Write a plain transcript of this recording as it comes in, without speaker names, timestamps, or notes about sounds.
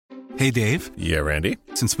Hey, Dave. Yeah, Randy?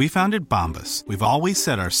 Since we founded Bombas, we've always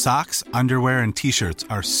said our socks, underwear, and T-shirts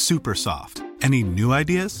are super soft. Any new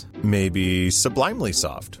ideas? Maybe sublimely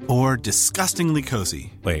soft. Or disgustingly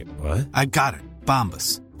cozy. Wait, what? I got it.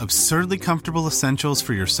 Bombas. Absurdly comfortable essentials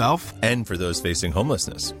for yourself and for those facing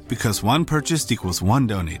homelessness. Because one purchased equals one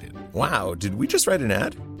donated. Wow, did we just write an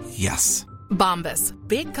ad? Yes. Bombas.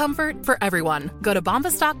 Big comfort for everyone. Go to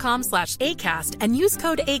bombas.com/ACAST and use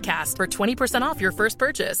code ACAST for 20% off your first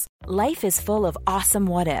purchase. Life is full of awesome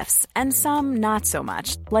what-ifs and some not so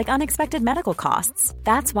much, like unexpected medical costs.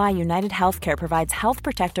 That's why United Healthcare provides Health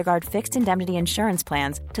Protector Guard fixed indemnity insurance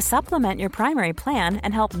plans to supplement your primary plan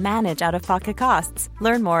and help manage out-of-pocket costs.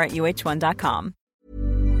 Learn more at uh1.com.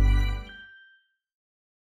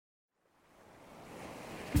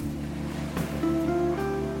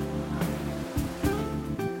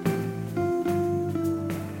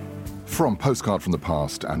 From Postcard from the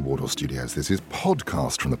Past and Wardour Studios, this is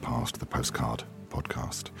Podcast from the Past, the Postcard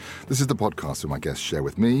Podcast. This is the podcast where my guests share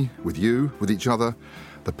with me, with you, with each other,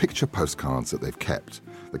 the picture postcards that they've kept,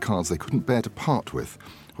 the cards they couldn't bear to part with,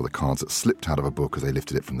 or the cards that slipped out of a book as they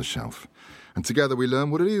lifted it from the shelf. And together we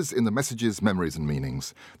learn what it is in the messages, memories and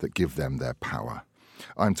meanings that give them their power.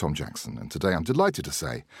 I'm Tom Jackson, and today I'm delighted to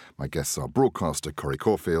say my guests are broadcaster Corrie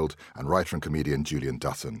Corfield and writer and comedian Julian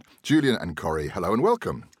Dutton. Julian and Corrie, hello and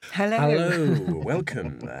welcome. Hello. Hello,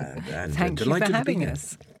 welcome. And Thank you for having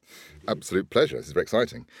us. Absolute pleasure. This is very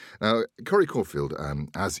exciting. Now, Corrie Corfield,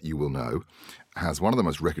 as you will know, has one of the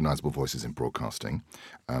most recognisable voices in broadcasting.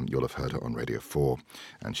 You'll have heard her on Radio 4,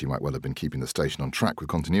 and she might well have been keeping the station on track with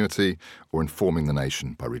continuity or informing the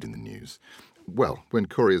nation by reading the news. Well, when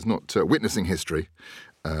Corrie is not witnessing history,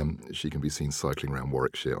 she can be seen cycling around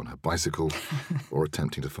Warwickshire on her bicycle or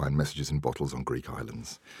attempting to find messages in bottles on Greek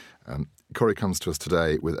islands. Corrie comes to us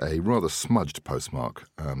today with a rather smudged postmark,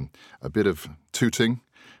 a bit of Tooting,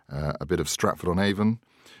 a bit of Stratford-on-Avon,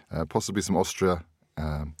 possibly some Austria,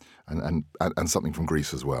 and something from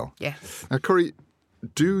Greece as well. Yes. Now, Corrie,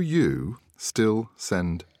 do you still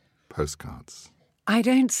send postcards? I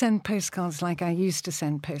don't send postcards like I used to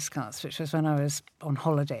send postcards, which was when I was on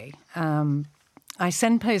holiday. I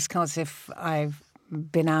send postcards if I've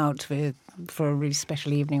been out for a really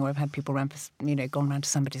special evening, or I've had people around, gone round to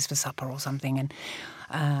somebody's for supper or something, and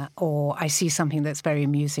or I see something that's very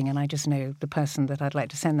amusing and I just know the person that I'd like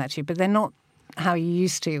to send that to. But they're not how you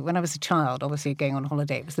used to. When I was a child, obviously going on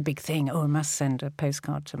holiday, it was the big thing. Oh, I must send a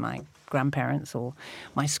postcard to my grandparents or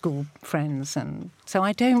my school friends. And so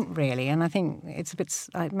I don't really. And I think it's a bit,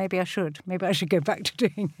 maybe I should go back to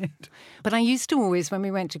doing it. But I used to always, when we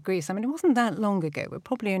went to Greece, I mean, it wasn't that long ago. We're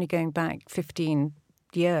probably only going back 15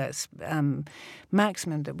 years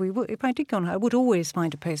maximum that we would. If I did go on, I would always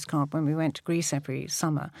find a postcard when we went to Greece every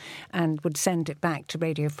summer and would send it back to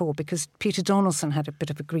Radio 4 because Peter Donaldson had a bit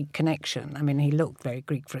of a Greek connection. I mean, he looked very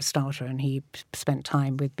Greek for a starter, and he spent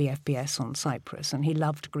time with BFBS on Cyprus, and he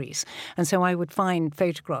loved Greece. And so I would find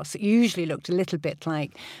photographs that usually looked a little bit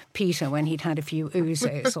like Peter when he'd had a few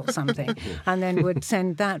ouzos or something, and then would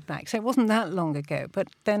send that back. So it wasn't that long ago. But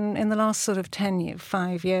then in the last sort of 10 years,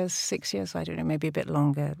 5 years, 6 years, I don't know, maybe a bit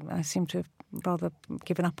longer, I seem to have rather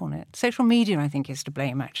given up on it. Social media, I think, is to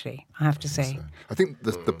blame, actually, I have to say. I think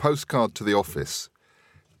the postcard to the office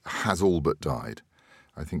has all but died.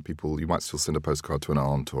 I think you might still send a postcard to an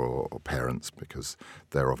aunt or parents because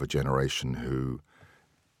they're of a generation who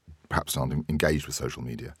perhaps aren't engaged with social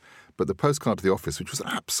media. But the postcard to the office, which was an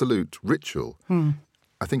absolute ritual,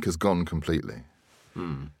 I think has gone completely.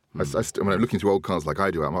 When I'm looking through old cards like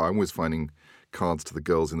I do, I'm always finding cards to the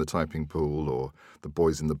girls in the typing pool or the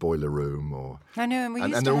boys in the boiler room. I know,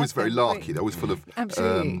 and they're always very larky. They're always full of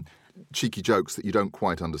cheeky jokes that you don't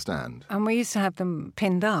quite understand. And we used to have them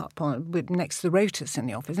pinned up next to the rotas in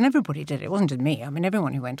the office, and everybody did it. It wasn't just me. I mean,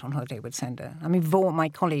 everyone who went on holiday would send her. I mean, my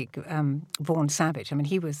colleague, Vaughan Savage, I mean,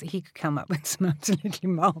 he could come up with some absolutely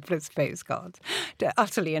marvellous postcards,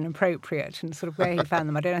 utterly inappropriate, and sort of where he found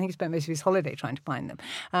them. I think he spent most of his holiday trying to find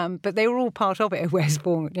them. But they were all part of it. Where's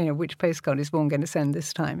Vaughan, which postcard is Vaughan going to send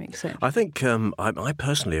this time, etc. I think I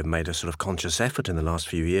personally have made a sort of conscious effort in the last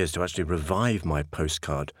few years to actually revive my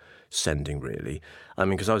postcard sending, really. I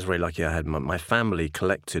mean, because I was very lucky. I had my family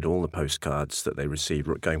collected all the postcards that they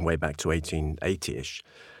received going way back to 1880-ish.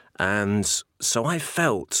 And so I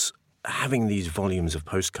felt, having these volumes of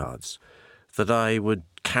postcards, that I would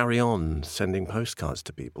carry on sending postcards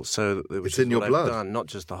to people. So it's in your blood. I've done, not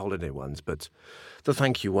just the holiday ones, but the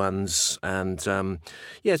thank you ones. And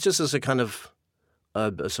it's just as a kind of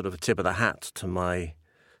a sort of a tip of the hat to my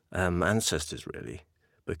ancestors, really.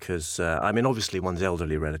 Because, obviously one's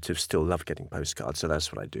elderly relatives still love getting postcards, so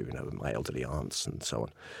that's what I do, with my elderly aunts and so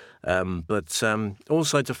on. But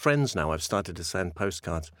also to friends now, I've started to send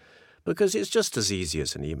postcards because it's just as easy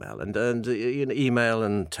as an email. And email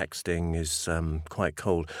and texting is quite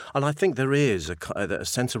cold. And I think there is a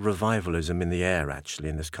sense of revivalism in the air, actually,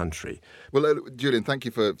 in this country. Well, Julian, thank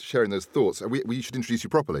you for sharing those thoughts. We should introduce you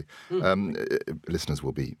properly. Listeners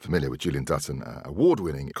will be familiar with Julian Dutton,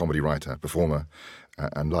 award-winning comedy writer, performer,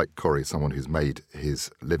 and like Corrie, someone who's made his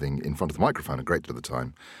living in front of the microphone, a great deal of the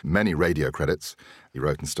time. Many radio credits. He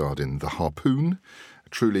wrote and starred in The Harpoon,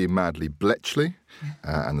 Truly Madly Bletchley,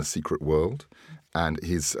 and The Secret World. And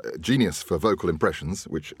his genius for vocal impressions,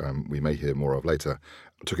 which we may hear more of later,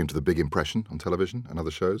 took him to The Big Impression on television and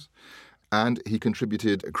other shows. And he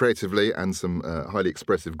contributed creatively and some highly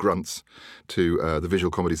expressive grunts to the visual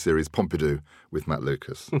comedy series Pompidou with Matt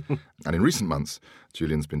Lucas. And in recent months,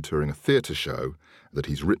 Julian's been touring a theatre show that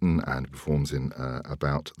he's written and performs in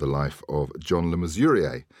about the life of John Le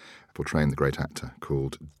Mesurier, portraying the great actor,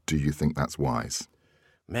 called Do You Think That's Wise?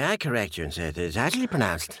 May I correct you and say it's actually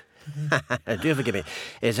pronounced... Do forgive me.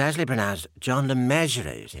 It's actually pronounced John Le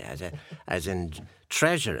Mesurier, you see, as in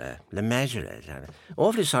treasurer, Le Mesurier.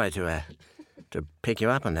 Awfully sorry to pick you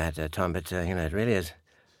up on that, Tom, but, it really is...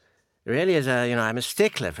 It really is, I'm a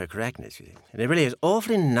stickler for correctness, you see. And it really is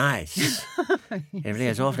awfully nice. It really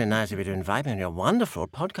is awfully nice of you to invite me on your wonderful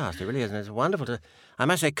podcast. It really is, and it's wonderful to... I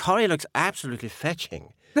must say, Corrie looks absolutely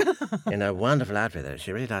fetching in a wonderful outfit there.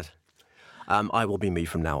 She really does. I will be me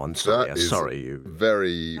from now on. Sorry, That is sorry, you.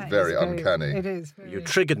 Very, very uncanny. It is. You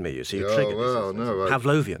triggered me, you see. You triggered me. Well, no.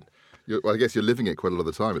 Pavlovian. I guess you're living it quite a lot of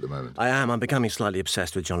the time at the moment. I am. I'm becoming slightly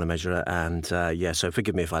obsessed with John Le Mesurier, and so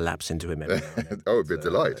forgive me if I lapse into him every now and then. Oh, it'd be a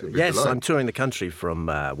delight. Yes, I'm touring the country from,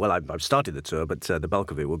 I've started the tour, but the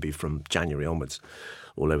bulk of it will be from January onwards,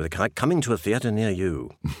 all over the country, coming to a theatre near you.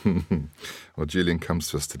 Well, Julian comes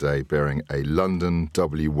to us today bearing a London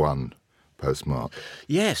W1 postmark.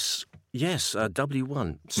 Yes,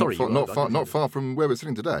 W1. Sorry. Not far from where we're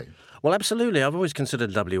sitting today. Well, absolutely. I've always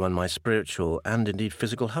considered W1 my spiritual and indeed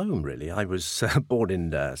physical home, really. I was born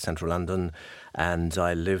in central London and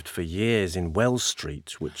I lived for years in Wells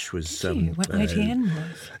Street, which was... where ITN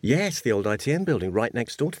was? Yes, the old ITN building, right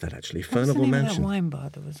next door to that, actually. What's the Furnival name of Mansion. that wine bar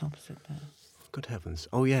that was opposite there? Good heavens.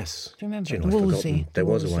 Oh, yes. Do you remember? I've Wolsey. forgotten. There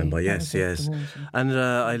was a wine bar, yes. The Wolsey. And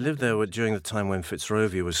I lived there during the time when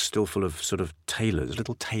Fitzrovia was still full of sort of tailors,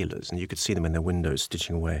 little tailors, and you could see them in their windows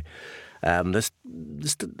stitching away. That's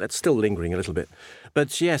still lingering a little bit.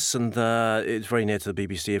 But yes, and it's very near to the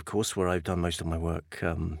BBC, of course, where I've done most of my work,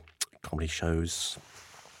 comedy shows,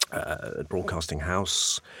 Broadcasting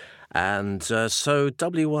House. And so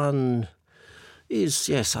W1 is,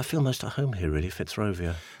 yes, I feel most at home here, really,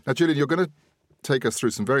 Fitzrovia. Now, Julian, you're going to take us through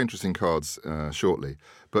some very interesting cards shortly.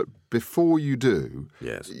 But before you do,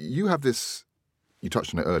 yes, you have this, you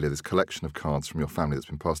touched on it earlier, this collection of cards from your family that's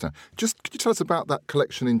been passed down. Just could you tell us about that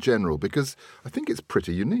collection in general? Because I think it's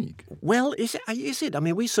pretty unique. Well, is it? I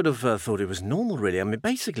mean, we sort of thought it was normal, really. I mean,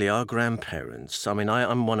 basically, our grandparents,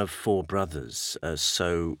 I'm one of four brothers,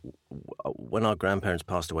 so when our grandparents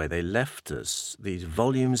passed away, they left us these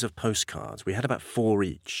volumes of postcards. We had about 4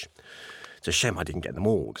 each. It's a shame I didn't get them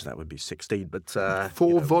all, because that would be 16, but...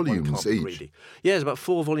 4 volumes each? Greedy. Yeah, it's about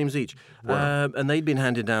 4 volumes each. Wow. And they'd been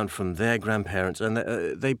handed down from their grandparents, and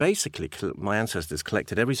they basically, my ancestors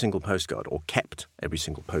collected every single postcard, or kept every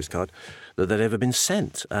single postcard, that had ever been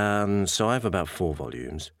sent. So I have about 4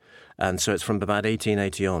 volumes, and so it's from about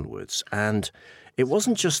 1880 onwards. And it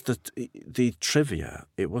wasn't just the trivia,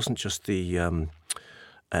 it wasn't just the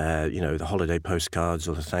holiday postcards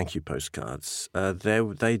or the thank you postcards.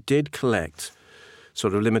 They did collect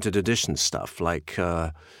sort of limited edition stuff like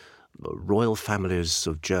royal families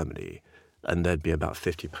of Germany, and there'd be about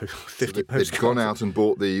 50 postcards. They'd gone out and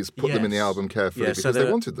bought these, put them in the album carefully because they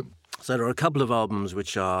wanted them. So there are a couple of albums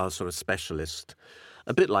which are sort of specialist,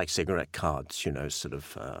 a bit like cigarette cards, sort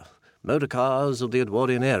of motor cars of the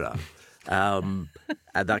Edwardian era. And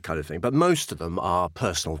that kind of thing. But most of them are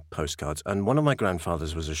personal postcards. And one of my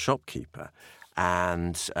grandfathers was a shopkeeper,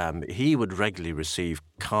 and he would regularly receive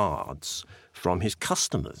cards from his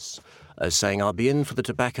customers saying, "I'll be in for the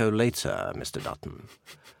tobacco later, Mr. Dutton."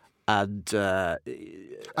 And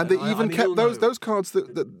they even kept those cards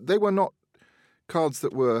that they were not cards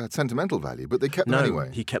that had sentimental value, but they kept them anyway.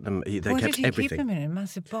 He kept them. They Why kept did he everything. keep them in a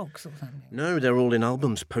massive box or something? No, they're all in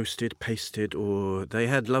albums, posted, pasted, or they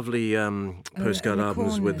had lovely postcard the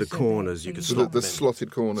albums with the corners, corners. You could So slot the them in.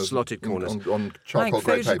 slotted corners. Slotted corners. On charcoal Like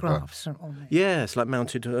grey paper. photographs. on it. Yes, like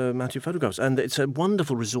mounted photographs, and it's a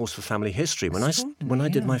wonderful resource for family history. When I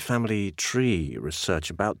did my family tree research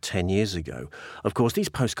about 10 years ago, of course, these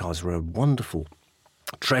postcards were a wonderful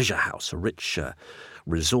treasure house, a rich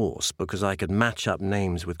resource, because I could match up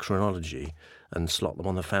names with chronology and slot them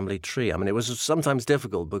on the family tree. I mean, it was sometimes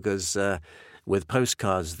difficult because with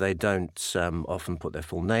postcards, they don't often put their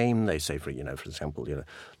full name. They say, for example,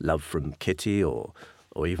 love from Kitty, or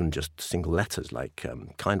even just single letters like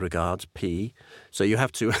kind regards, P. So you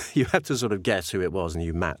have to sort of guess who it was, and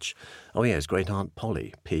you match. Oh yes, Great Aunt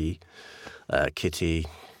Polly, P, Kitty,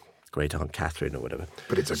 Great Aunt Catherine, or whatever.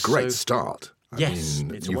 But it's a great start. Yes,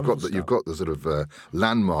 it's a wonderful start. You've got the sort of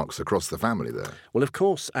landmarks across the family there. Well, of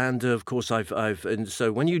course, and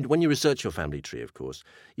so when you research your family tree, of course,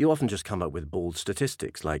 you often just come up with bald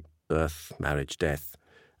statistics like birth, marriage, death,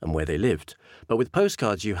 and where they lived. But with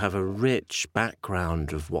postcards, you have a rich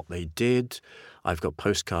background of what they did. I've got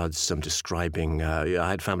postcards describing. I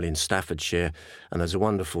had family in Staffordshire, and there's a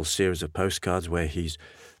wonderful series of postcards where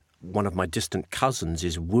one of my distant cousins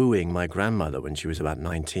is wooing my grandmother when she was about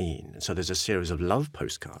 19. So there's a series of love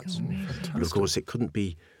postcards. But of course, it couldn't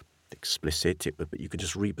be explicit, but you could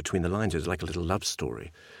just read between the lines. It was like a little love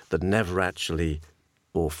story that never actually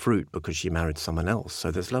bore fruit because she married someone else.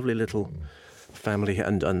 So there's lovely little family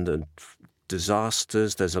and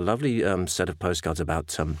disasters. There's a lovely set of postcards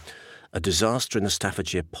about a disaster in the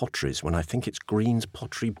Staffordshire potteries when I think it's Green's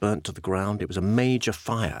pottery burnt to the ground. It was a major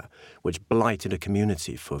fire which blighted a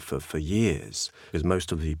community for years because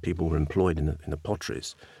most of the people were employed in the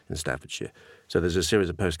potteries in Staffordshire. So there's a series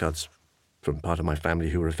of postcards from part of my family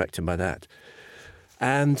who were affected by that.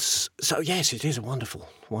 And so, yes, it is a wonderful,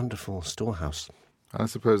 wonderful storehouse. I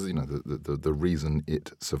suppose, the reason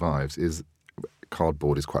it survives is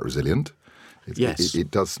cardboard is quite resilient. Yes.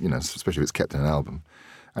 It does, especially if it's kept in an album.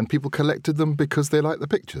 And people collected them because they liked the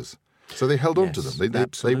pictures. So they held on to them.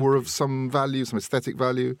 They were of some value, some aesthetic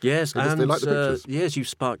value. Yes, and they liked the pictures. Yes, you've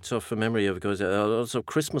sparked off a memory of, because lots of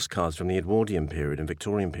Christmas cards from the Edwardian period and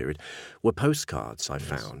Victorian period were postcards, I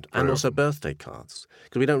found, and also birthday cards.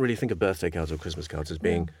 Because we don't really think of birthday cards or Christmas cards as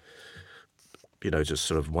being, just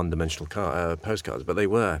sort of one-dimensional postcards, but they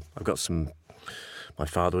were. I've got some. My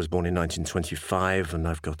father was born in 1925, and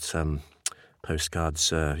I've got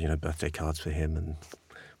postcards, birthday cards for him, and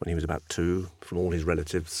when he was about 2, from all his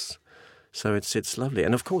relatives. So it's lovely.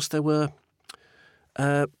 And of course there were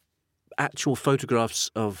actual photographs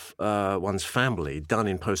of one's family done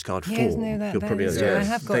in postcard form. Yes, no, that is true. I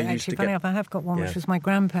have got, actually, funny enough, I have got one which was my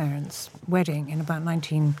grandparents' wedding in about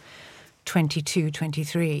 1922,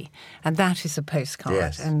 23. And that is a postcard.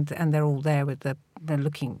 Yes. And they're all there with they're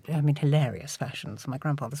looking, hilarious fashions. My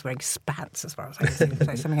grandfather's wearing spats, as far as I can see.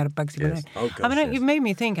 Like something out of Bugsy Malone. Oh, gosh, you've made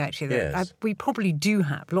me think, actually, that Yes. we probably do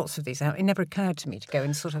have lots of these out. It never occurred to me to go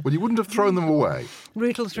and sort of Well, you wouldn't have thrown them away.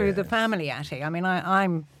 rootle through the family attic. I mean,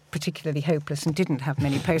 I'm particularly hopeless and didn't have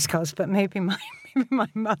many postcards, but maybe my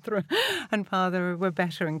mother and father were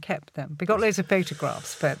better and kept them. We got loads of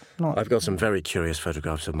photographs, but not. I've got some very curious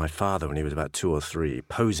photographs of my father when he was about 2 or 3,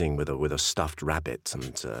 posing with a stuffed rabbit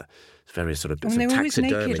and various sort of bits And they of were always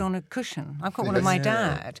taxidermy. naked on a cushion. I've got one of my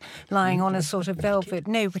dad lying on a sort of velvet.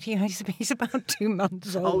 No, but he's about 2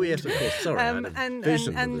 months old. Oh yes, of course. Sorry, and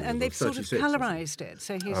they've sort of colourised it,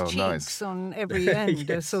 so his cheeks nice. on every end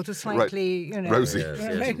are sort of slightly, Rosy.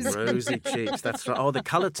 Yes, rosy cheeks. That's right. Oh, the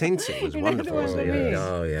colour tinting was wonderful, wasn't it?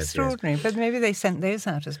 Oh yes, extraordinary. But maybe they sent those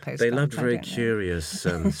out as postcards. They loved I very don't know. curious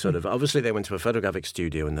sort of. Obviously, they went to a photographic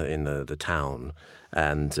studio in the town,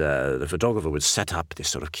 and the photographer would set up this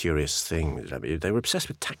sort of curious thing. I mean, they were obsessed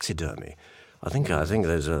with taxidermy. I think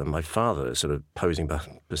there's my father sort of posing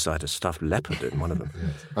beside a stuffed leopard in one of them.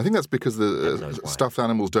 I think that's because the knows why. stuffed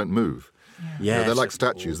animals don't move. Yes, They're like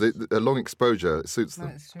statues. A long exposure suits them.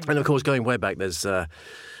 That's true. And of course, going way back, there's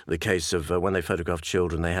the case of when they photographed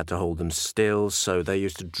children, they had to hold them still, so they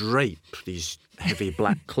used to drape these heavy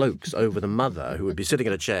black cloaks over the mother, who would be sitting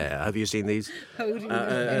in a chair. Have you seen these?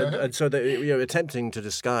 And so they're attempting to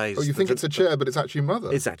disguise. Oh, you think it's a chair, but it's actually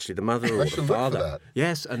mother. It's actually the mother or I the should look for father. that.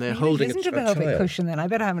 Yes, and they're Maybe holding it isn't a a velvet child. cushion then. I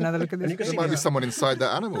better have another look at this. There might be someone inside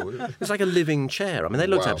that animal. It's like a living chair. I mean, they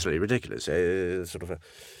looked Wow. absolutely ridiculous. Sort of a.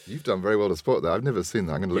 You've done very well to spot that. I've never seen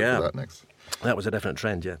that. I'm going to look for that next. That was a definite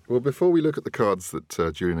trend, yeah. Well, before we look at the cards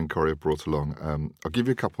that Julian and Corrie have brought along, I'll give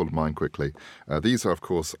you a couple of mine quickly. These are, of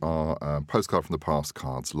course, our postcard from the past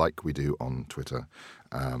cards, like we do on Twitter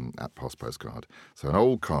at Past Postcard. So an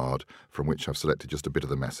old card from which I've selected just a bit of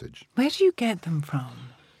the message. Where do you get them from?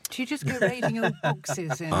 Do you just go raiding old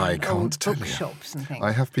boxes in old bookshops and things?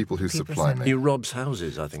 I have people who supply me. He robs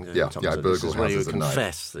houses, I think. Yeah, I burgle where houses you at night.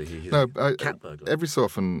 confess that he's a cat burglar. Every so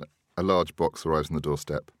often, a large box arrives on the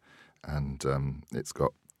doorstep, and it's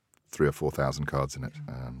got 3,000 or 4,000 cards in it.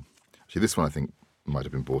 Actually, this one I think might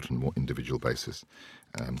have been bought on a more individual basis.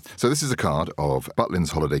 So this is a card of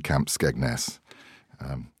Butlins Holiday Camp Skegness.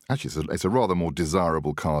 Actually, it's a rather more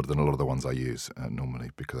desirable card than a lot of the ones I use normally,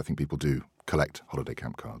 because I think people do collect holiday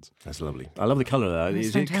camp cards. That's lovely. I love the colour though. It's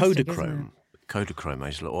Is it fantastic, Kodachrome? Kodachrome, I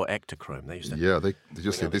used to or Ektachrome. They used to. Yeah, they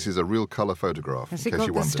just say this is a real colour photograph. Has in it case got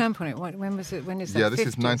you the wondered. stamp on it? When was it? When is that? Yeah, this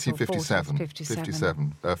is 50s or 1957.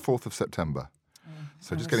 57. 4th of September.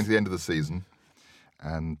 So just getting to the end of the season.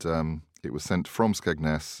 And it was sent from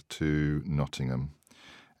Skegness to Nottingham.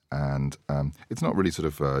 And it's not really sort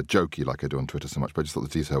of jokey like I do on Twitter so much, but I just thought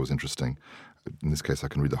the detail was interesting. In this case, I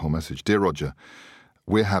can read the whole message. Dear Roger,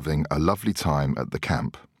 we're having a lovely time at the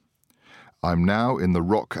camp. I'm now in the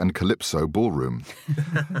Rock and Calypso ballroom,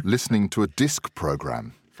 listening to a disc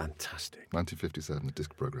programme. Fantastic. 1957, the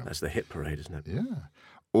disc programme. That's the hit parade, isn't it? Yeah.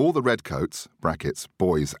 All the redcoats, brackets,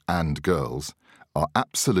 boys and girls, are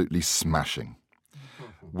absolutely smashing.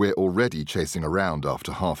 We're already chasing around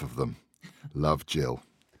after half of them. Love, Jill.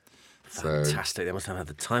 Fantastic. They must have had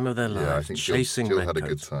the time of their lives. Yeah, I think chasing Jill had a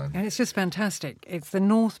redcoats. good time. And it's just fantastic. It's the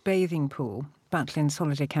North Bathing Pool, Butlins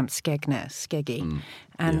Holiday Camp Skegness, Skeggy,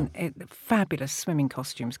 and fabulous swimming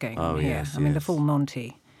costumes going on here. Yes, I mean, the yes. full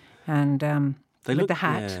Monty. And They with look, the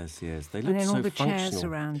hat. Yes, they look And then so all the functional. chairs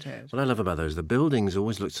around it. What I love about those, the buildings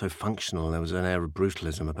always looked so functional. There was an air of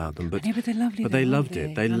brutalism about them, but Yeah, but they're lovely. But they though, loved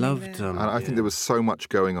aren't it. They I mean, loved. they're- And I think there was so much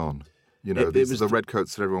going on. You know, It these was the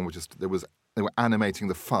redcoats that everyone was just, they were animating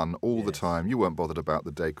the fun all the Yes. time. You weren't bothered about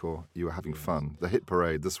the decor. You were having fun. The hit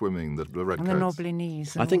parade, the swimming, the redcoats. And the knobbly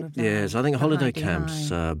knees. And I think all of that. yes, I think The holiday hidey camps,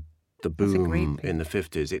 high. the That's a great boom thing. in the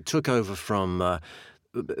 50s, it took over from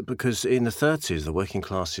because in the 30s the working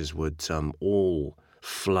classes would all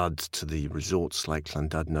flood to the resorts like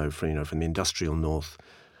Llandudno, from the industrial north,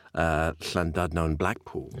 Llandudno and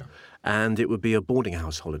Blackpool, and it would be a boarding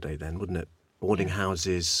house holiday then, wouldn't it? Boarding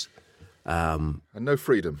houses. And no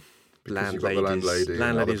freedom. Because you've got the landlady and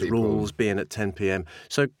other landladies' people. rules being at 10 p.m.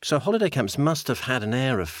 So holiday camps must have had an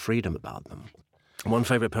air of freedom about them. One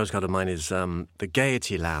favourite postcard of mine is the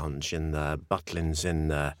Gaiety Lounge in Butlins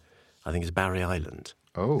in, I think it's Barry Island.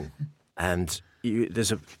 Oh. And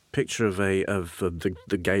there's a picture of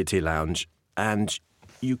the Gaiety Lounge, and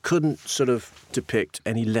you couldn't sort of depict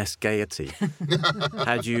any less gaiety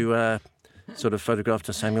had you sort of photographed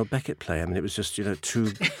a Samuel Beckett play. I mean, it was just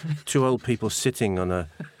two old people sitting on a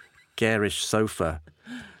garish sofa,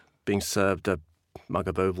 being served a mug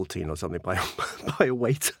of Ovaltine or something by a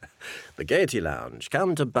waiter. The Gaiety Lounge,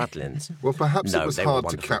 come to Butlins. Well, perhaps No, it was they were hard to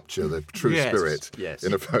wonderful. capture the true Yes, spirit yes.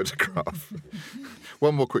 in a photograph.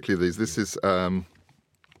 One more quickly, these. This is a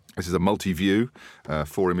multi-view,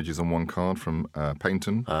 4 images on one card from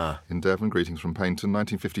Paignton in Devon. Greetings from Paignton,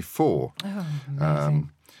 1954. Oh,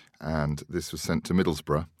 amazing. And this was sent to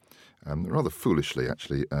Middlesbrough. Rather foolishly,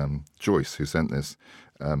 actually, Joyce, who sent this,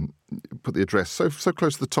 put the address so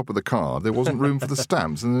close to the top of the card, there wasn't room for the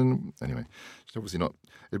stamps. And then, anyway, she's obviously not.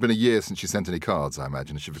 It had been a year since she sent any cards, I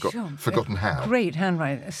imagine, and she'd forgotten how. Great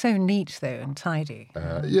handwriting. So neat, though, and tidy.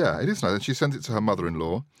 Yeah, it is nice. And she sent it to her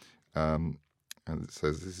mother-in-law, and it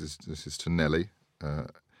says, this is to Nellie, her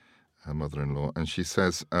mother-in-law, and she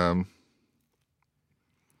says,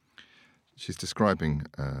 she's describing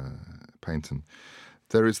Paignton.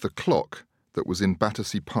 There is the clock that was in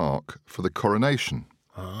Battersea Park for the coronation.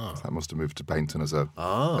 So that must have moved to Paignton as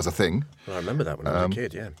a thing. Well, I remember that when I was a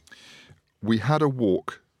kid, yeah. We had a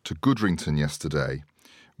walk to Goodrington yesterday,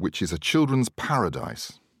 which is a children's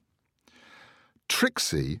paradise.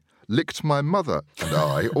 Trixie licked my mother and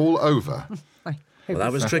I all over. Well,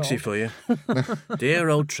 that was Trixie for you. Dear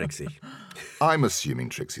old Trixie. I'm assuming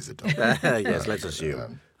Trixie's a dog. Yes, let's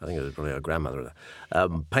assume. I think it was probably her grandmother.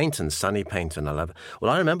 Paignton, sunny Paignton, I love it.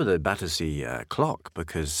 Well, I remember the Battersea clock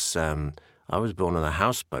because I was born on the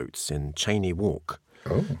houseboats in Cheney Walk,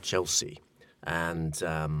 Chelsea. And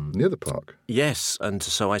Near the park. yes, and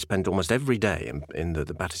so I spent almost every day in the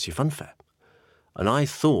Battersea Fun Fair. And I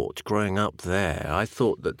thought, growing up there,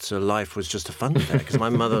 that life was just a fun fair because my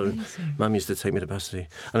mum used to take me to Battersea.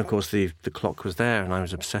 And, of course, the clock was there and I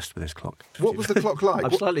was obsessed with this clock. What was the clock like?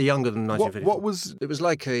 I'm slightly younger than 1950. What was... It was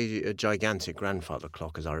like a gigantic grandfather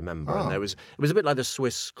clock, as I remember. And it was a bit like the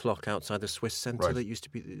Swiss clock outside the Swiss Centre that used to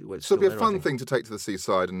be... Well, so it'd be a fun thing to take to the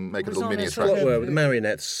seaside and make a little mini attraction. Well, the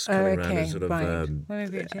marionettes coming around and sort of...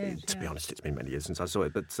 Maybe it is, to be honest, it's been many years since I saw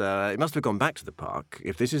it, but it must have gone back to the park.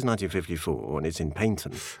 If this is 1954 and it's in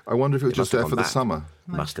Paynton... I wonder if it was just there for the summer.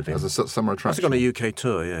 Must have been. As a summer attraction. Must have gone a UK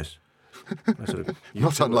tour, yes.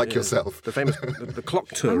 Not unlike yourself. The famous the clock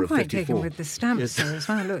tour of 54. I'm quite taken with the stamps there as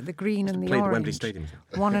well. Look, the green and the played orange. Wembley Stadium.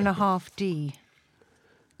 1.5D.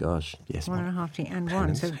 Gosh, yes. 1.5D and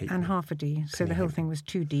 1, and half a D. So the whole thing was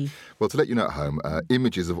 2D. Well, to let you know at home,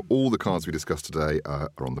 images of all the cards we discussed today are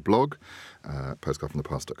on the blog,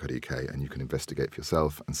 postcardfromthepast.co.uk, and you can investigate for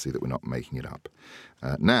yourself and see that we're not making it up.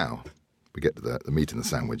 Now... we get to the meat in the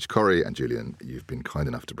sandwich. Corrie and Julian, you've been kind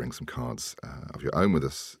enough to bring some cards of your own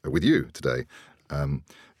with you today.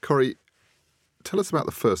 Corrie, tell us about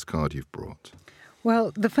the first card you've brought.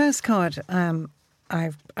 Well, the first card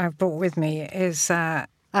I've brought with me is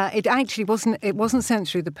it actually wasn't sent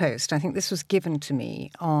through the post. I think this was given to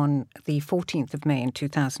me on the 14th of May in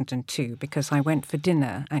 2002 because I went for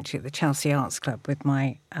dinner actually at the Chelsea Arts Club with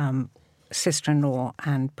my sister-in-law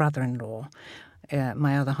and brother-in-law.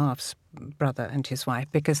 My other half's brother and his wife,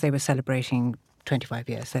 because they were celebrating 25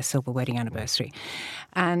 years, their silver wedding anniversary.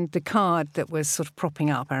 And the card that was sort of propping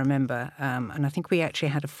up, I remember, and I think we actually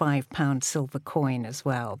had a £5 silver coin as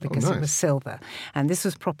well, because it was silver. And this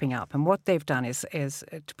was propping up. And what they've done is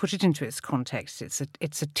to put it into its context, it's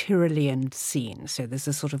a Tyrolean scene. So there's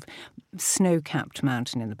a sort of snow-capped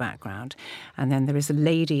mountain in the background. And then there is a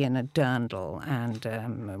lady in a dirndl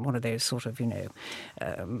and one of those sort of,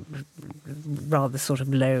 rather sort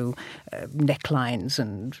of low necklines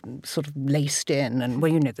and sort of laced in, and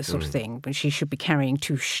the sort of thing. But she should be carrying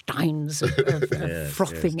 2 steins of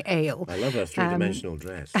frothing ale. I love her three-dimensional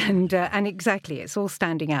dress. And exactly, it's all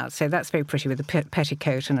standing out. So that's very pretty with a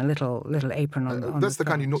petticoat and a little apron on. That's the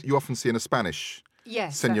kind you often see in a Spanish.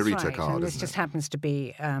 Yes, Senorita that's right. card, and this just happens to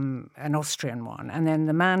be an Austrian one. And then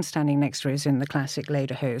the man standing next to her is in the classic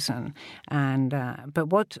lederhosen. But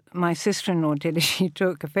what my sister-in-law did is she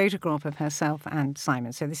took a photograph of herself and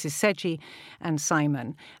Simon. So this is Sedgey and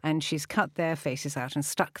Simon, and she's cut their faces out and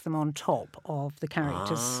stuck them on top of the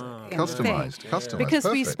characters. In Customised. Because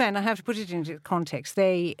Perfect. I have to put it into context,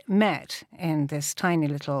 they met in this tiny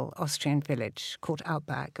little Austrian village called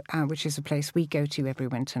Outback, which is a place we go to every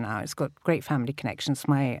winter now. It's got great family connections.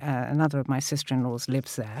 Another of my sister-in-laws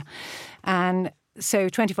lives there. And so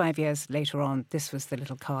 25 years later on, this was the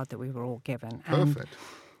little card that we were all given. Perfect.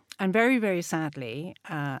 And very, very sadly,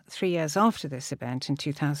 3 years after this event in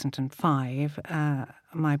 2005,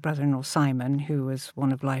 my brother-in-law Simon, who was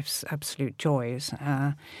one of life's absolute joys,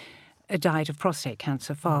 died of prostate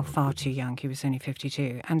cancer far too young. He was only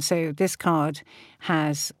 52. And so this card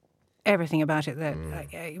has everything about it that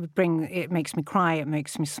it makes me cry, it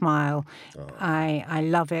makes me smile. I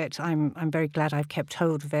love it. I'm very glad I've kept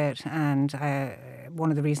hold of it, and one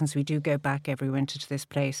of the reasons we do go back every winter to this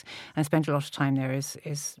place and spend a lot of time there is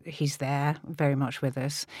he's there very much with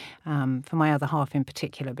us, for my other half in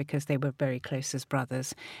particular, because they were very close as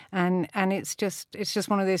brothers, and it's just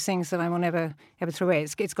one of those things that I will never ever throw away.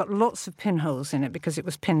 It's got lots of pinholes in it because it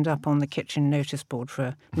was pinned up on the kitchen notice board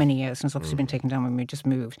for many years and it's obviously been taken down when we just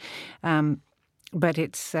moved. But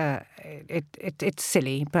it's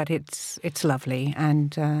silly, but it's lovely,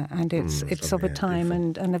 and it's of a time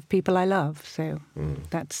and of people I love. So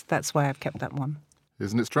that's why I've kept that one.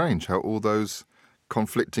 Isn't it strange how all those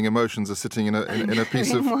conflicting emotions are sitting in a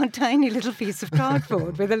piece of one tiny little piece of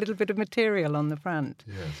cardboard with a little bit of material on the front?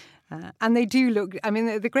 Yes. And they do look. I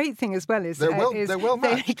mean, the great thing as well is they're well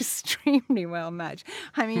matched. They're extremely well matched.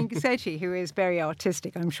 I mean, Sedgey, who is very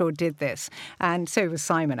artistic, I'm sure did this, and so was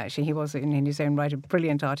Simon. Actually, he was in his own right a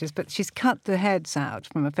brilliant artist. But she's cut the heads out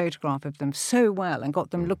from a photograph of them so well and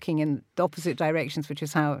got them looking in the opposite directions, which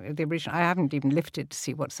is how the original. I haven't even lifted to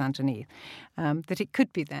see what's underneath. That it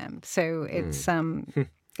could be them. So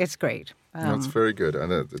it's great. That's very good,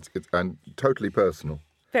 and it's and totally personal.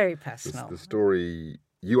 Very personal. The story.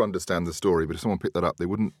 You understand the story, but if someone picked that up, they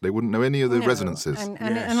wouldn't know any of the resonances.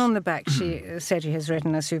 And on the back, Sedgey has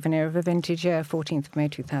written a souvenir of a vintage year, 14th of May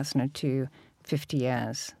 2002, 50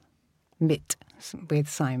 years, mit with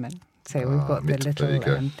Simon. So we've got the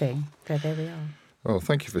little thing. So there we are. Oh,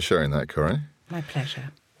 thank you for sharing that, Corrie. My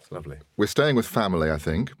pleasure. Lovely. We're staying with family, I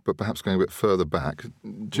think, but perhaps going a bit further back.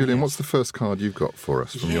 Julian, what's the first card you've got for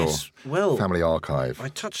us from your family archive? I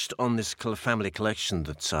touched on this family collection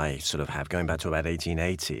that I sort of have going back to about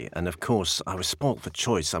 1880. And, of course, I was spoilt for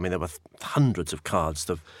choice. I mean, there were hundreds of cards,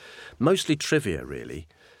 mostly trivia, really.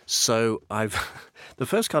 So the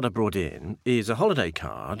first card I brought in is a holiday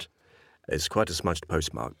card. It's quite a smudged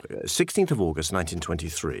postmark. 16th of August,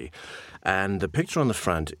 1923. And the picture on the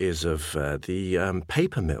front is of the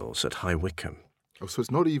paper mills at High Wycombe. Oh, so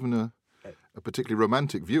it's not even a particularly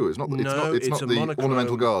romantic view. It's not the monochrome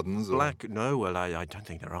ornamental gardens. Black. No, well, I don't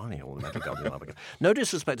think there are any ornamental gardens in High Wycombe. No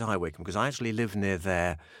disrespect to High Wycombe, because I actually lived near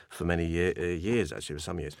there for many years, actually, for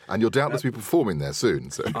some years. And you'll doubtless be performing there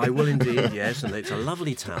soon. So. I will indeed, yes. And it's a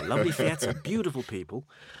lovely town, lovely theatre, beautiful people.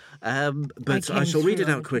 But I shall read it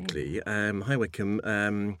out quickly. High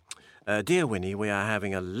Wycombe. Dear Winnie, we are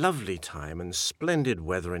having a lovely time and splendid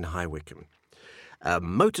weather in High Wycombe.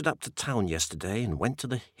 Motored up to town yesterday and went to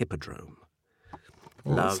the Hippodrome.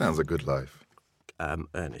 Oh, that sounds a good life.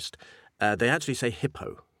 Ernest. They actually say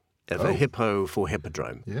hippo. The hippo for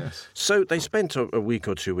Hippodrome. Yes. So they spent a week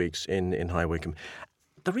or 2 weeks in High Wycombe.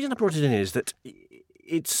 The reason I brought it in is that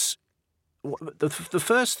it's... The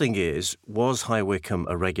first thing was High Wycombe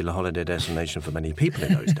a regular holiday destination for many people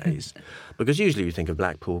in those days? Because usually you think of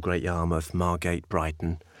Blackpool, Great Yarmouth, Margate,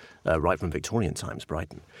 Brighton, right from Victorian times,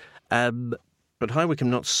 Brighton. But High Wycombe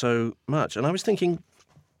not so much. And I was thinking,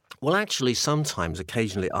 well, actually,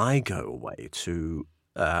 occasionally I go away to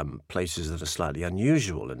places that are slightly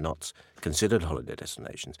unusual and not considered holiday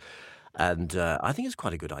destinations. And I think it's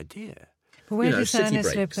quite a good idea. But where does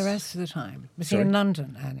Ernest live the rest of the time? Was he in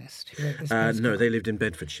London, Ernest? No, they lived in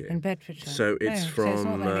Bedfordshire. In Bedfordshire. So it's from... So it's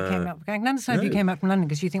not like they came up... I can understand if you came up from London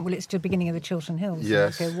because you think, well, it's the beginning of the Chiltern Hills.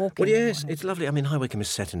 Yes. So go walking. Well, yes, it's lovely. I mean, High Wycombe is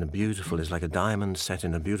set in it's like a diamond set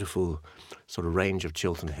in a beautiful sort of range of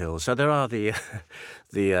Chiltern Hills. So there are of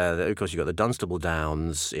course, you've got the Dunstable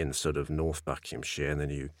Downs in sort of North Buckinghamshire, and then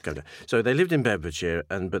you go to... So they lived in Bedfordshire,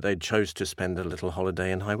 but they chose to spend a little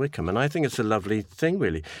holiday in High Wycombe. And I think it's a lovely thing,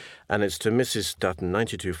 really. And it's to Mrs. Dutton,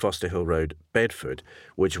 92 Foster Hill Road, Bedford,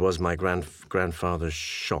 which was my grandfather's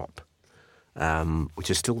shop, which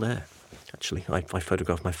is still there, actually. I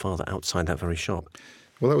photographed my father outside that very shop.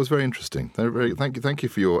 Well, that was very interesting. Thank you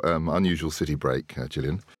for your unusual city break,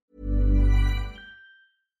 Gillian.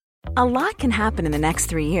 A lot can happen in the next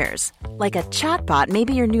 3 years. Like a chatbot may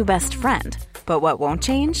be your new best friend. But what won't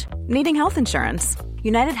change? Needing health insurance.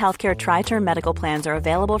 United Healthcare Tri-Term Medical Plans are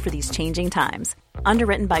available for these changing times.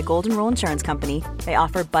 Underwritten by Golden Rule Insurance Company, they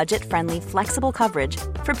offer budget-friendly, flexible coverage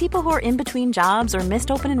for people who are in between jobs or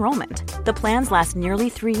missed open enrollment. The plans last nearly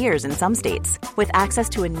 3 years in some states, with access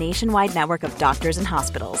to a nationwide network of doctors and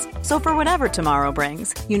hospitals. So for whatever tomorrow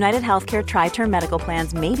brings, United Healthcare Tri-Term Medical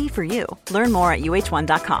Plans may be for you. Learn more at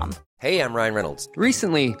uh1.com. Hey, I'm Ryan Reynolds.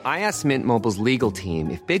 Recently, I asked Mint Mobile's legal team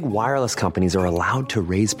if big wireless companies are allowed to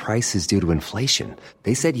raise prices due to inflation.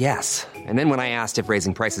 They said yes. And then when I asked if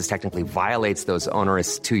raising prices technically violates those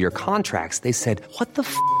onerous 2-year contracts, they said, "What the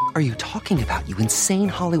f*** are you talking about, you insane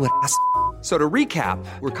Hollywood ass?" So to recap,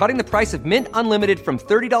 we're cutting the price of Mint Unlimited from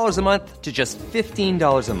 $30 a month to just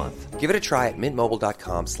 $15 a month. Give it a try at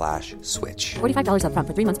mintmobile.com/switch. $45 up front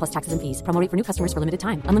for 3 months plus taxes and fees. Promo rate for new customers for limited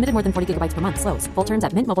time. Unlimited more than 40 gigabytes per month. Slows full terms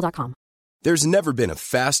at mintmobile.com. There's never been a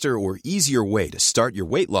faster or easier way to start your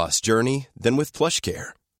weight loss journey than with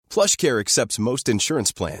PlushCare. PlushCare accepts most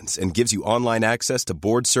insurance plans and gives you online access to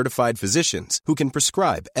board-certified physicians who can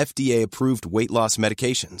prescribe FDA-approved weight loss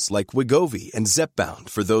medications like Wegovy and Zepbound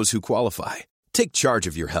for those who qualify. Take charge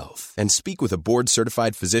of your health and speak with a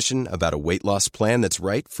board-certified physician about a weight loss plan that's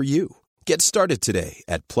right for you. Get started today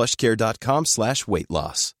at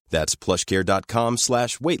plushcare.com/weight-loss. That's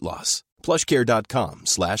plushcare.com/weight-loss.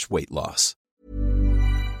 plushcare.com/weight-loss.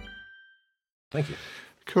 Thank you.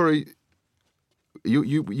 Corey,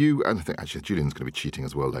 you and I think actually Julian's going to be cheating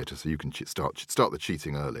as well later, so you can start the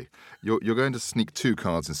cheating early. You're going to sneak 2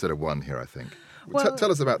 cards instead of 1 here, I think. Well,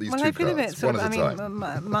 tell us about these 2 cards, one at a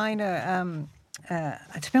time. Mine are...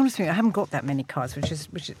 to be honest with you, I haven't got that many cards, which is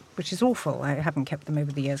awful. I haven't kept them over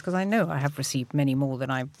the years because I know I have received many more than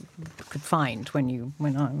I could find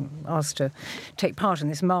when I'm asked to take part in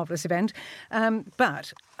this marvellous event.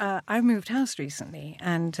 But I moved house recently,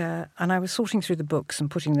 and I was sorting through the books and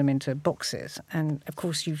putting them into boxes. And of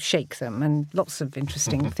course, you shake them, and lots of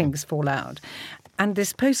interesting things fall out. And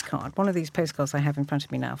this postcard, one of these postcards I have in front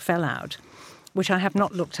of me now, fell out, which I have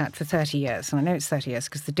not looked at for 30 years. And I know it's 30 years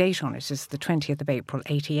because the date on it is the 20th of April,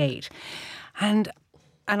 88. And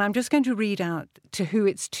And I'm just going to read out to who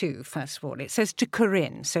it's to, first of all. It says to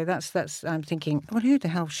Corinne. So that's I'm thinking, well, who the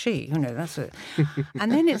hell's she? That's it.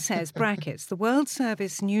 And then it says, brackets, the World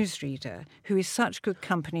Service newsreader who is such good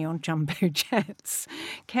company on jumbo jets.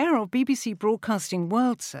 Care of BBC Broadcasting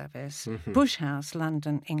World Service, Bush House,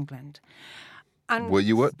 London, England. And were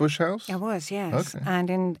you at Bush House? I was, yes. Okay. And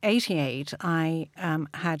in 88, I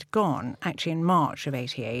had gone, actually in March of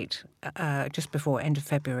 88, just before end of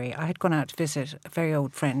February, I had gone out to visit a very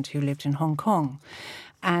old friend who lived in Hong Kong.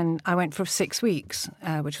 And I went for 6 weeks,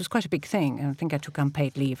 which was quite a big thing. And I think I took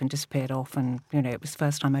unpaid leave and disappeared off. And, it was the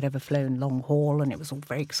first time I'd ever flown long haul, and it was all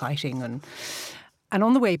very exciting. And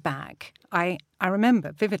on the way back, I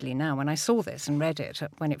remember vividly now when I saw this and read it,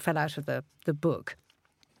 when it fell out of the book,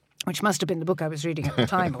 which must have been the book I was reading at the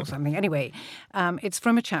time or something. Anyway, it's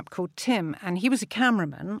from a chap called Tim, and he was a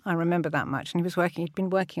cameraman. I remember that much. And he'd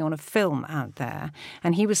been working on a film out there,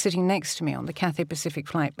 and he was sitting next to me on the Cathay Pacific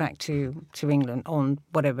flight back to England on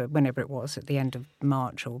whenever it was, at the end of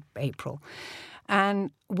March or April.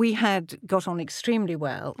 And we had got on extremely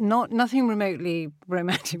well. Nothing remotely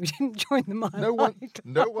romantic. We didn't join the Mile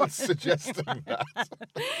No one's suggesting that.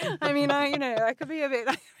 I mean, I could be a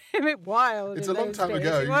bit wild. It's a long time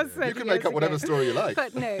ago. You can make up whatever story you like.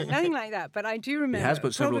 But no, nothing like that. But I do remember. He has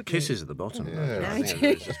put several kisses at the bottom. Yeah. No,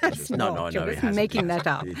 he hasn't. Making that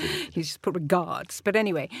up. He's just put regards. But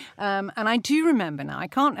anyway, and I do remember now. I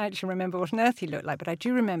can't actually remember what on earth he looked like, but I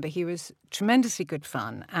do remember he was tremendously good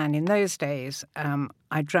fun. And in those days,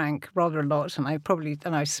 I drank rather a lot, and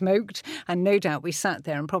I smoked, and no doubt we sat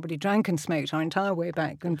there and probably drank and smoked our entire way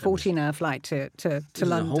back on 14-hour flight to London.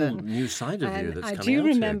 There's a whole new side of you that's coming out. I do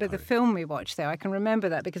remember the film we watched, though. I can remember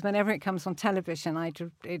that because whenever it comes on television,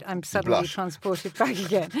 I'm suddenly transported back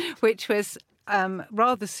again, which was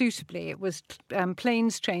rather suitably, it was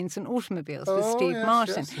Planes, Trains and Automobiles with Steve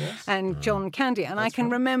Martin and John Candy. And I can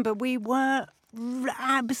remember we were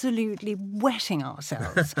absolutely wetting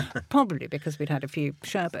ourselves, probably because we'd had a few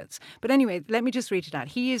sherbets. But anyway, let me just read it out.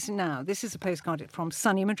 He is now, this is a postcard from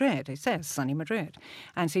sunny Madrid. It says sunny Madrid.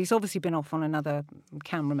 And so he's obviously been off on another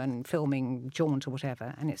cameraman filming jaunt or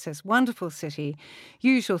whatever. And it says, wonderful city,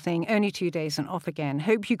 usual thing, only 2 days and off again.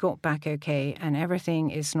 Hope you got back okay and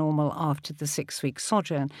everything is normal after the 6-week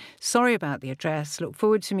sojourn. Sorry about the address. Look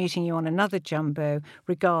forward to meeting you on another jumbo.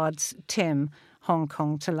 Regards, Tim, Hong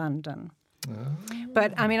Kong to London.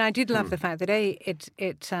 But I mean, I did love the fact that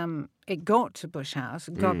it got to Bush House,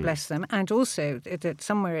 God bless them, and also that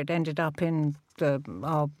somewhere it ended up in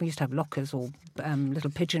we used to have lockers or little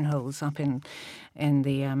pigeonholes up in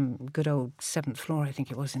the good old 7th floor, I think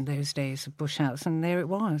it was in those days, of Bush House, and there it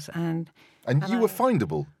was, and you were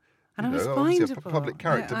findable. And I was obviously findable. a public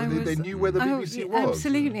character, but they knew where the BBC was.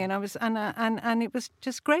 Absolutely, and I was, and it was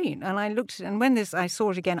just great. And I looked at it, and when I saw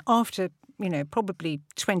it again after, probably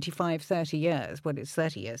 25, 30 years. Well, it's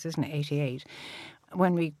 30 years, isn't it? 88.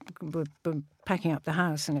 When we were packing up the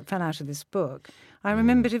house and it fell out of this book, I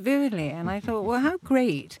remembered it vividly, and I thought, well, how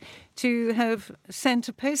great to have sent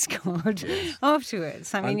a postcard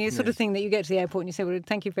afterwards. I mean, you sort of thing that you get to the airport and you say, well,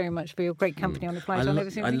 thank you very much for your great company on the flight. I'll never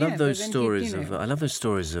see you again. I love those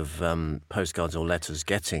stories of postcards or letters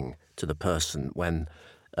getting to the person when,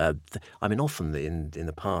 often in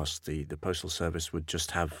the past, the Postal Service would just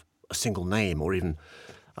have a single name, or even,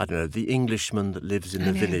 I don't know, the Englishman that lives in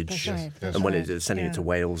the village, and when it's sending it to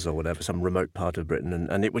Wales or whatever, some remote part of Britain,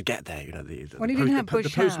 and it would get there. It didn't have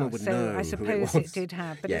Bush House, so I suppose it did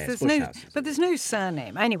have, but there's no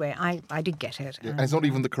surname. Anyway, I did get it, and it's not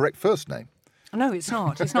even the correct first name. No, it's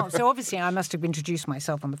not. It's not. So obviously, I must have introduced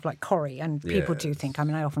myself on the flight, Corrie, and people do think. I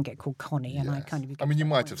mean, I often get called Connie, and I kind of. I mean, you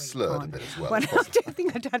might have slurred a bit as well. I don't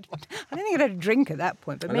think I'd had a drink at that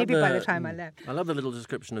point, but maybe by the time I left. I love the little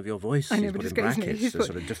description of your voice. He's put in brackets,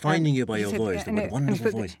 sort of defining you by your voice. The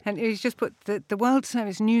wonderful voice. And he's just put the World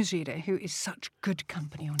Service newsreader, who is such good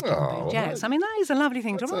company on jumbo jets. I mean, that is a lovely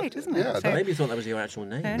thing to write, isn't it? Yeah, so, maybe you thought that was your actual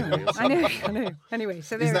name. I know. Anyway,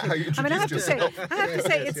 so there. Is that how you I have to yourself?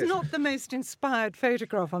 say, it's not the most inspired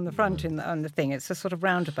photograph on the front on the thing. It's a sort of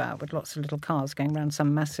roundabout with lots of little cars going around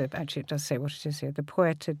some massive. Actually, it does say what it is here. The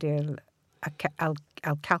Puerta del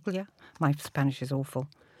Alcalá. My Spanish is awful.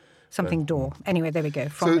 Something door. Anyway, there we go.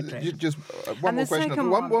 From Madrid. Just one more question.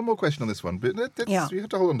 One more question on this one. But you have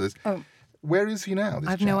to hold on to this. Oh. Where is he now?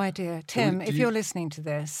 I've no idea. Tim, if you're listening to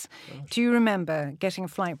this, do you remember getting a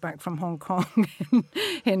flight back from Hong Kong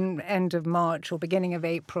in end of March or beginning of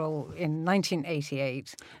April in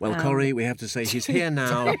 1988? Well, Corrie, we have to say he's here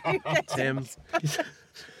now, Tim.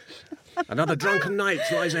 Another drunken night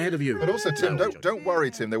lies ahead of you. But also, Tim, don't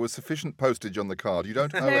worry, Tim. There was sufficient postage on the card. You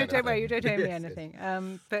don't owe anything. No, don't worry. You don't owe me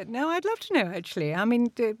anything. But no, I'd love to know, actually. I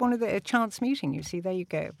mean, one of the chance meeting, you see, there you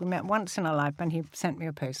go. We met once in our life and he sent me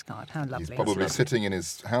a postcard. How lovely. He's probably sitting in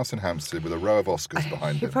his house in Hampstead with a row of Oscars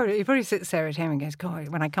behind him. He probably sits there at home and goes, God,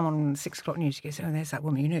 when I come on 6 o'clock news, he goes, oh, there's that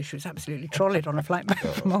woman. You know, she was absolutely trolleyed on a flight back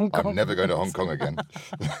from Hong Kong. I'm never going to Hong Kong again.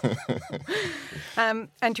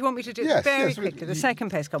 And do you want me to do very quickly the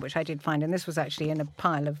second postcard, which I did find, and this was actually in a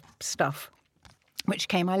pile of stuff which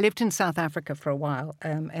came. I lived in South Africa for a while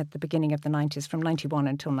at the beginning of the 90s, from 91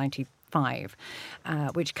 until 95,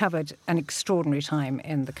 which covered an extraordinary time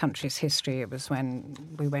in the country's history. It was when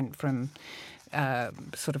we went from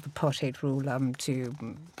sort of apartheid rule to,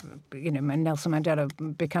 Nelson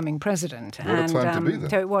Mandela becoming president. What a time to be there.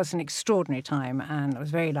 So it was an extraordinary time, and I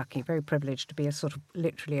was very lucky, very privileged to be a sort of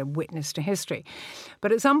literally a witness to history.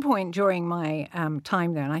 But at some point during my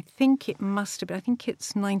time there, and I think it must have been, I think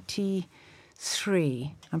it's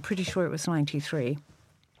 93, I'm pretty sure it was 93,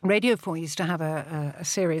 Radio 4 used to have a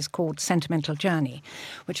series called Sentimental Journey,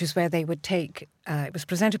 which is where they would take, it was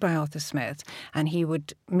presented by Arthur Smith, and he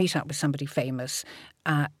would meet up with somebody famous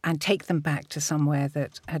and take them back to somewhere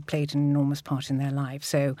that had played an enormous part in their life.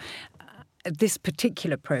 So this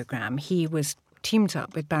particular programme, he was teamed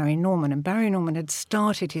up with Barry Norman, and Barry Norman had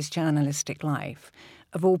started his journalistic life,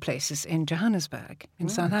 of all places, in Johannesburg, in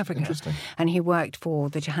South Africa. Interesting. And he worked for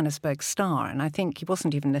the Johannesburg Star, and I think he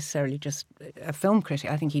wasn't even necessarily just a film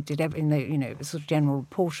critic. I think he did sort of general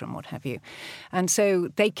reporter and what have you. And so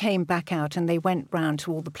they came back out and they went round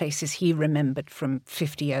to all the places he remembered from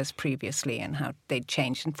 50 years previously and how they'd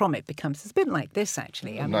changed. And from it becomes, it's a bit like this,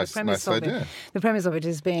 actually. Nice idea. The premise of it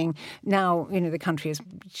is being, now, the country has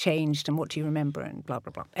changed and what do you remember and blah,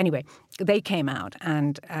 blah, blah. Anyway, they came out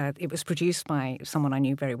and it was produced by someone I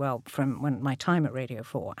knew very well from my time at Radio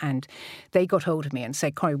 4, and they got hold of me and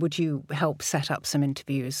said, Corrie, would you help set up some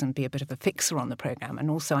interviews and be a bit of a fixer on the programme? And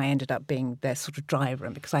also I ended up being their sort of driver,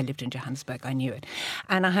 and because I lived in Johannesburg, I knew it.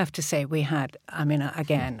 And I have to say, we had,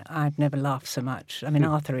 again, I've never laughed so much.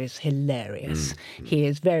 Arthur is hilarious. He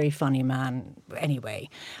is a very funny man anyway.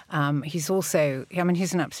 He's also,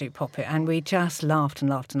 he's an absolute poppet, and we just laughed and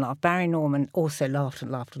laughed and laughed. Barry Norman also laughed and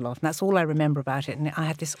laughed and laughed, and that's all I remember about it. And I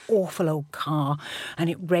had this awful old car, and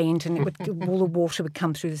it rained, and all the water would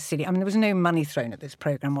come through the city. There was no money thrown at this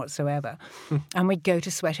programme whatsoever. And we'd go to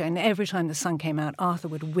Soweto, and every time the sun came out, Arthur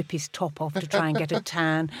would whip his top off to try and get a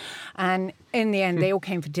tan. And in the end, they all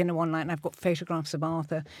came for dinner one night, and I've got photographs of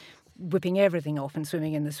Arthur whipping everything off and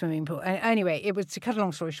swimming in the swimming pool. Anyway, it was, to cut a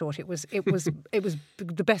long story short, it was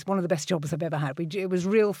the best, one of the best jobs I've ever had. It was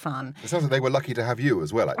real fun. It sounds like they were lucky to have you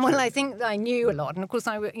as well, actually. Well, I think I knew a lot, and of course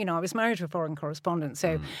I was married to a foreign correspondent,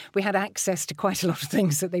 so we had access to quite a lot of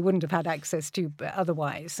things that they wouldn't have had access to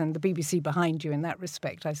otherwise, and the BBC behind you in that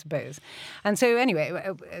respect, I suppose. And so anyway,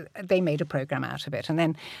 they made a programme out of it, and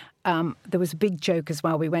then there was a big joke as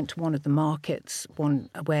well. We went to one of the markets,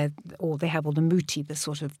 where they have all the muti, the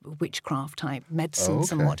sort of witchcraft type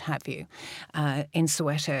medicines and what have you, in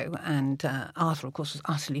Soweto. And Arthur, of course, was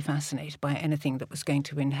utterly fascinated by anything that was going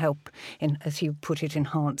to help, as he put it,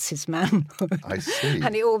 enhance his manhood. I see.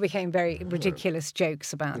 And it all became very ridiculous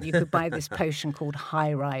jokes about you could buy this potion called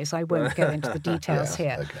High Rise. I won't go into the details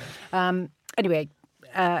here. Okay. Anyway,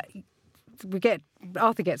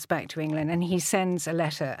 Arthur gets back to England and he sends a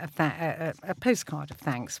letter, a postcard of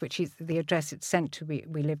thanks, which is the address it's sent to.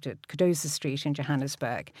 We lived at Cardoza Street in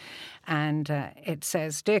Johannesburg, and it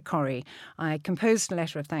says, Dear Corrie, I composed a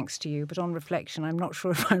letter of thanks to you, but on reflection, I'm not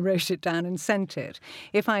sure if I wrote it down and sent it.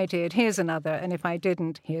 If I did, here's another, and if I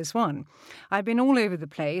didn't, here's one. I've been all over the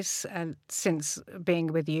place since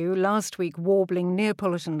being with you. Last week, warbling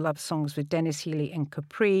Neapolitan love songs with Dennis Healy in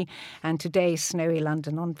Capri, and today, snowy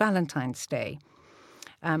London on Valentine's Day.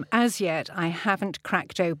 As yet, I haven't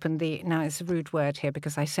cracked open now it's a rude word here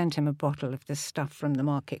because I sent him a bottle of this stuff from the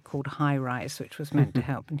market called High Rise, which was meant to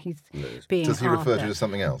help. And he's being Does he Arthur, refer to it as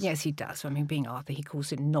something else? Yes, he does. Being Arthur, he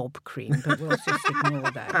calls it knob cream, but we'll just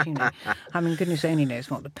ignore that, goodness only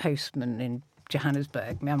knows what the postman in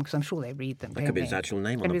Johannesburg, because I'm sure they read them. That could be his actual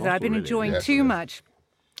name on the bottle. I've been enjoying too much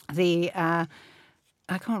the, I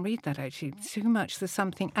can't read that actually, too much the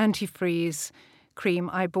something antifreeze cream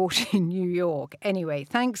I bought in New York. Anyway,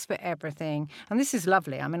 thanks for everything. And this is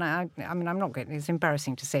lovely. I'm not going. It's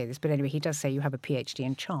embarrassing to say this, but anyway, he does say you have a PhD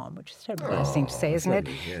in charm, which is a terrible nice thing to say, isn't it?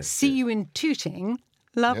 Yes, See you in Tooting.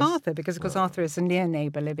 Love Arthur, because of course Arthur is a near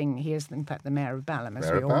neighbour living. He is in fact the mayor of Balham,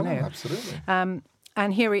 as we all know. Absolutely.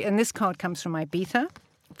 And this card comes from Ibiza.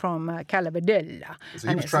 Calavadella. So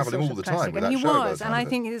he was travelling all the time with that and he show. was, and I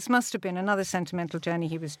think this must have been another sentimental journey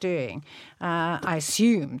he was doing. I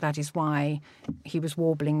assume that is why he was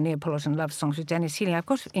warbling Neapolitan love songs with Dennis Healy. I've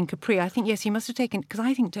got in Capri. I think yes, he must have taken, because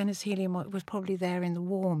I think Dennis Healy was probably there in the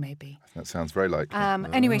war, maybe. That sounds very likely.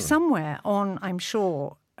 Anyway, somewhere on, I'm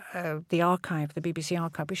sure, the archive, the BBC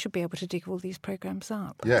archive, we should be able to dig all these programmes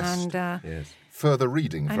up. Yes. And further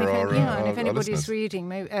reading for our and if our anybody's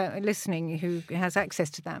listeners. listening who has access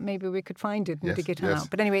to that, maybe we could find it and Yes, dig it yes. out.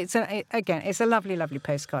 But anyway, it's a lovely, lovely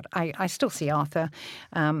postcard. I still see Arthur.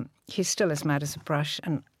 He's still as mad as a brush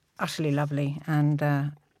and utterly lovely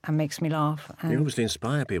and makes me laugh. You obviously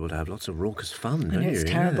inspire people to have lots of raucous fun, don't you? It's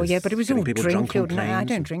terrible, Yes. but it was Getting all people drunk on drink-filled. No, I planes.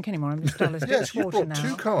 don't drink anymore. I'm just dull as Yes, you water brought now.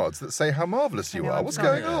 2 cards that say how marvellous you I know, are. I'm What's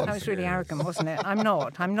sorry. going on? That was really arrogant, wasn't it? I'm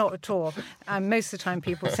not at all. Most of the time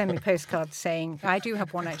people send me postcards saying, I do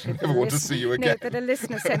have one actually. Never want to see you again. No, that a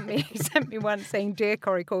listener sent me one saying, Dear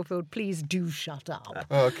Corrie Caulfield, please do shut up.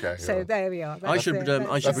 Okay. So there we are. That's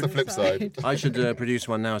the flip side. I should produce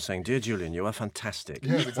one now saying, Dear Julian, you are fantastic.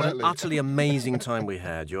 Yes, What exactly. an utterly amazing time we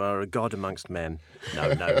had. You are a god amongst men. No,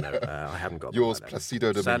 I haven't got Yours, that.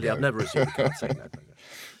 Placido Domingo. Sadly, I've never received a card saying that.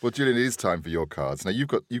 Well, Julian, it is time for your cards. Now, you've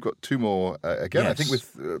got 2 more, again, I think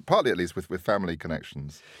Yes. with partly at least with family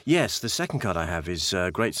connections. Yes, the second card I have is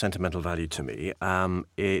great sentimental value to me.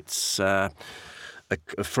 It's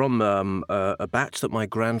from a batch that my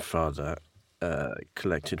grandfather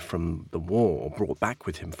collected from the war, brought back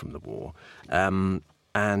with him from the war.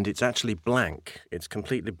 And it's actually blank. It's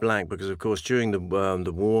completely blank because, of course, during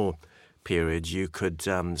the war period, you could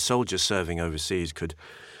soldiers serving overseas could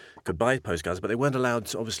buy postcards, but they weren't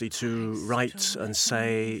allowed, obviously, to write and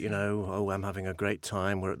say, oh, I'm having a great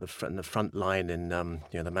time. We're at the front line in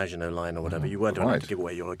the Maginot Line or whatever. You weren't allowed to give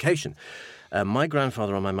away your location. My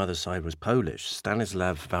grandfather on my mother's side was Polish,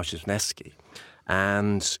 Stanislav Wałęszyński,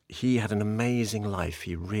 and he had an amazing life.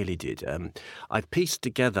 He really did. I've pieced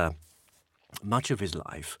together much of his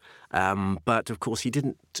life, but of course he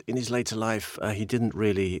didn't, in his later life, he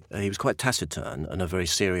was quite taciturn and a very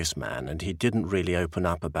serious man, and he didn't really open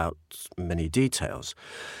up about many details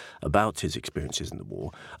about his experiences in the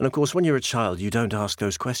war. And of course, when you're a child, you don't ask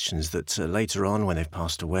those questions that later on, when they've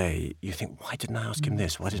passed away, you think, why didn't I ask him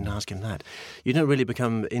this? Why didn't I ask him that? You don't really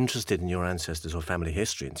become interested in your ancestors or family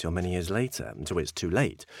history until many years later, until it's too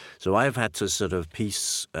late. So I've had to sort of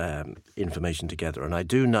piece information together, and I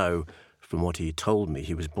do know from what he told me,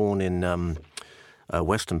 he was born in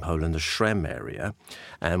Western Poland, the Shrem area,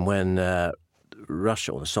 and when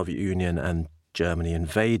Russia or the Soviet Union and Germany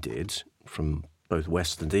invaded from both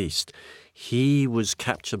west and east, he was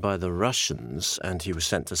captured by the Russians and he was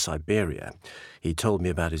sent to Siberia. He told me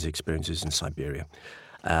about his experiences in Siberia.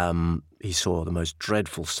 He saw the most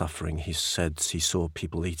dreadful suffering. He said he saw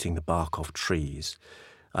people eating the bark off trees.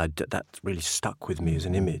 That really stuck with me as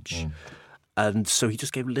an image. And so he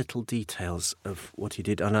just gave little details of what he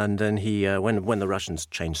did. And then he, when the Russians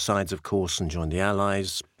changed sides, of course, and joined the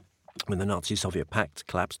Allies, when the Nazi-Soviet pact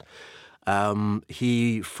collapsed,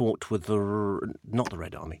 he fought with not the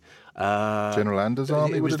Red Army. General Anders'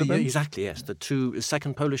 army, would it have been? Exactly, yes. The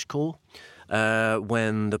Second Polish Corps,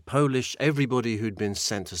 when everybody who'd been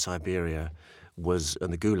sent to Siberia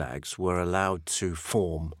and the gulags were allowed to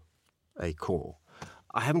form a corps.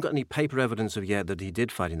 I haven't got any paper evidence of yet that he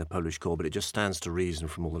did fight in the Polish Corps, but it just stands to reason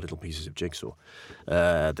from all the little pieces of jigsaw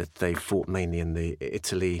that they fought mainly in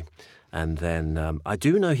Italy. And then I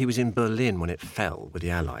do know he was in Berlin when it fell with the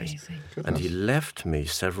Allies. And he left me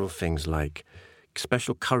several things like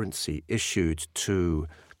special currency issued to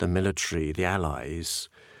the military, the Allies,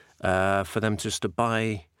 for them just to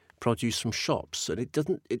buy produce from shops, and it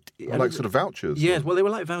doesn't. Like sort of vouchers. Yeah, well, they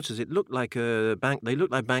were like vouchers. It looked like a bank. They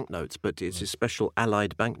looked like banknotes, but it's a special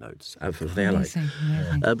Allied banknotes for the Allies.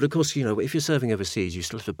 But of course, if you're serving overseas, you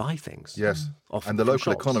still have to buy things. Yes, and the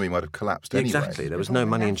local economy might have collapsed anyway. Exactly, there was no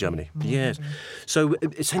money in Germany. Yes, so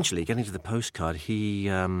essentially, getting to the postcard,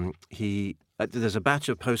 there's a batch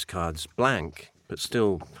of postcards, blank, but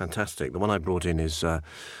still fantastic. The one I brought in is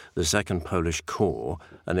the Second Polish Corps,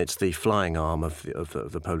 and it's the flying arm of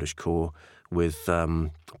the Polish Corps with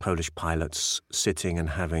Polish pilots sitting and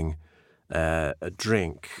having a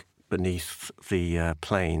drink beneath the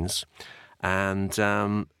planes.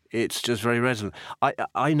 And it's just very resonant.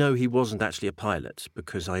 I know he wasn't actually a pilot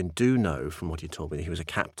because I do know from what he told me that he was a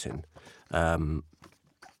captain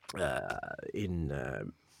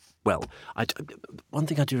one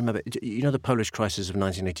thing I do remember, the Polish crisis of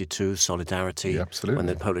 1982, Solidarity, when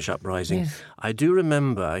the Polish uprising. Yes. I do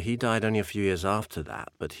remember he died only a few years after that,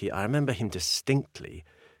 but I remember him distinctly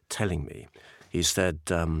telling me, he said,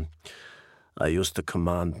 I used to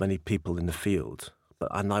command many people in the field,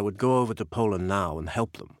 and I would go over to Poland now and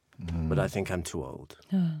help them. But I think I'm too old.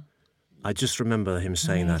 I just remember him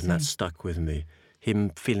saying that, and that stuck with me.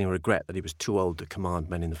 Him feeling regret that he was too old to command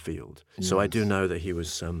men in the field. So I do know that he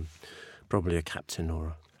was probably a captain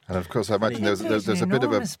or. And of course, I imagine there's a bit of a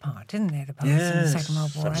enormous part, didn't they? The Poles in the Second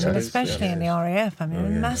World War, and especially in the RAF. I mean, a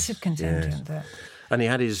massive contingent there. And he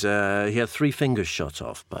had 3 fingers shot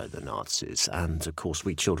off by the Nazis, and of course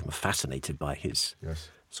we children were fascinated by his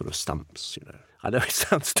sort of stumps. You know, I know it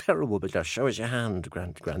sounds terrible, but just show us your hand,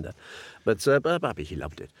 Grandad. But Bobby, he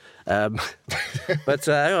loved it.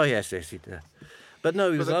 Oh yes, he did. But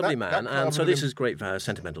no, he was a lovely man, and so this is great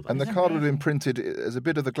sentimental value. And the card would have been printed as a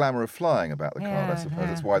bit of the glamour of flying about the card, I suppose.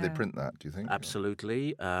 That's why they print that, do you think?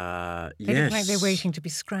 Absolutely. They look like they're waiting to be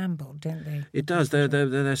scrambled, don't they? It does.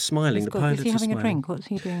 They're smiling. The pilots is he having are a drink? What's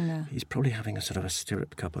he doing there? He's probably having a sort of a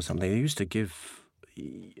stirrup cup or something. They used to give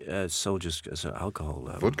soldiers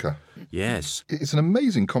alcohol. Vodka. Yes. It's an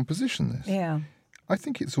amazing composition, this. Yeah. I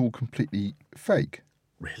think it's all completely fake.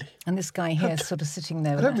 Really? And this guy here is sort of sitting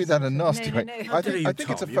there. I don't mean that in a nasty way. No. I think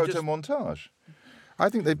it's a photo montage. I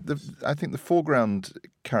think the foreground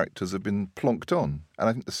characters have been plonked on, and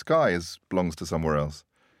I think the sky belongs to somewhere else.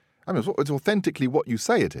 I mean, it's authentically what you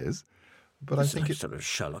say it is, but I think it's sort of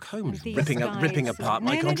Sherlock Holmes ripping apart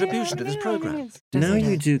my contribution to this programme. Now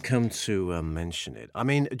you do come to mention it. I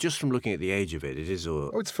mean, just from looking at the age of it, it is.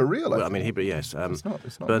 It's for real. I mean, yes. It's not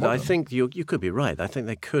but modern. I think you could be right. I think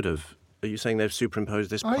they could have. Are you saying they've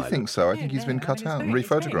superimposed this pilot? I think so. I think he's been cut out and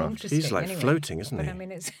rephotographed. He's like floating, isn't he? I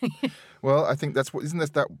mean, it's well, I think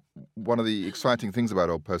isn't that one of the exciting things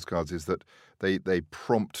about old postcards is that they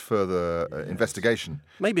prompt further investigation.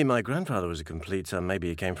 Maybe my grandfather was a complete. Maybe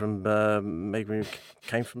he came from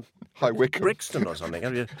High Wycombe, Brixton or something.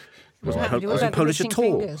 He wasn't Polish at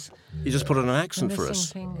all. Fingers. He just put on an accent for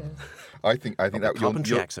us. I think that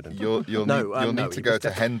carpentry accident. You'll need to go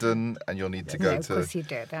to Hendon, and you'll need to go to. Of course he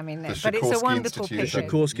did. I mean, the but it's a Sikorsky wonderful Institute. picture.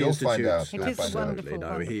 Sikorsky You'll Institute. find out. It is wonderful.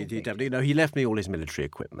 No, he definitely. He left me all his military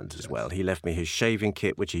equipment as well. He left me his shaving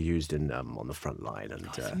kit, which he used on the front line, and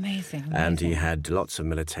It's amazing. And he had lots of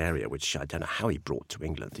militaria, which I don't know how he brought to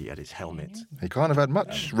England. He had his helmet. He can't have had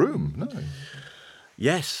much room, no.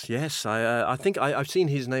 Yes. I think I've seen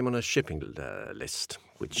his name on a shipping list,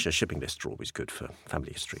 which shipping lists are always good for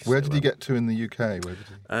family history. Where did he get to in the UK? Where did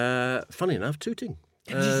he? Funny enough, Tooting.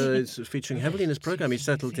 It's featuring heavily in his programme. He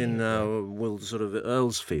settled in sort of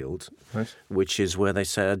Earlsfield, right, which is where they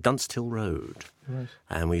say Dunsthill Road. Right.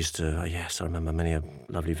 And we used to, I remember many a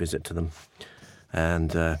lovely visit to them.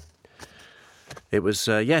 And it was,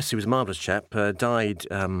 he was a marvellous chap. Died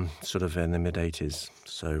sort of in the mid-80s,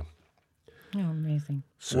 so... Oh, amazing.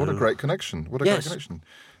 So, what a great connection. Great connection.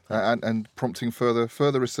 And prompting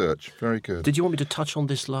further research. Very good. Did you want me to touch on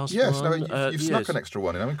this last one? Yes, no, you've snuck an extra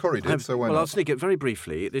one in. I mean, Corrie did, so why not? Well, I'll sneak it very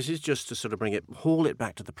briefly. This is just to sort of haul it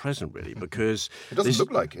back to the present, really, because... It doesn't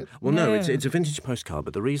look like it. Well, no, it's a vintage postcard,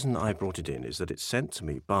 but the reason I brought it in is that it's sent to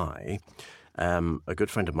me by... a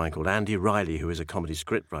good friend of mine called Andy Riley, who is a comedy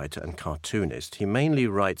scriptwriter and cartoonist. He mainly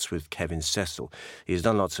writes with Kevin Cecil. He's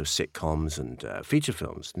done lots of sitcoms and feature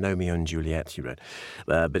films. Romeo and Juliet, he wrote.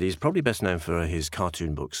 But he's probably best known for his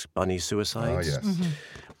cartoon books, Bunny Suicides. Oh, yes. Mm-hmm.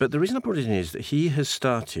 But the reason I brought it in is that he has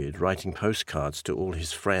started writing postcards to all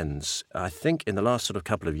his friends, I think in the last sort of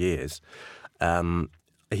couple of years.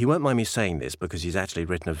 He won't mind me saying this because he's actually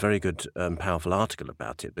written a very good, powerful article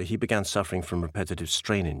about it, but he began suffering from repetitive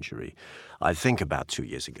strain injury, I think about 2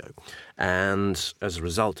 years ago. And as a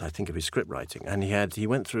result, I think of his script writing. And he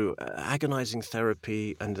went through agonizing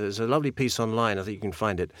therapy, and there's a lovely piece online, I think you can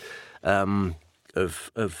find it,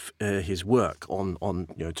 of his work on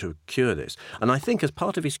to cure this. And I think as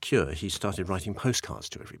part of his cure, he started writing postcards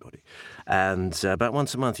to everybody. And about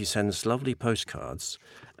once a month he sends lovely postcards,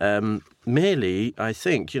 merely, I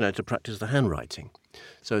think, to practice the handwriting.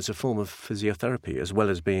 So it's a form of physiotherapy as well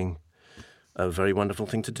as being a very wonderful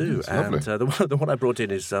thing to do. And the one I brought in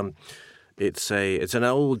is it's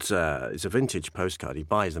a vintage postcard. He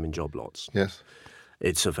buys them in job lots. Yes.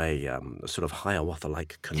 It's of a sort of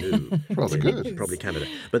Hiawatha-like canoe. Rather good. Probably Canada.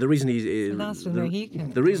 But the reason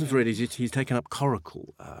the reason for it is he's taken up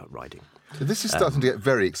coracle riding. So this is starting to get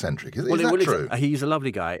very eccentric. Is that true? He's a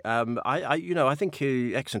lovely guy. I think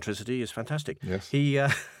eccentricity is fantastic. Yes.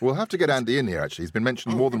 We'll have to get Andy in here. Actually, he's been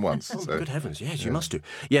mentioned more than once. So. Good heavens! Yes, you must do.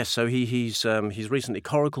 Yes. So he's recently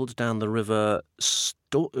coracled down the river. Sorry,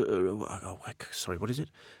 what is it?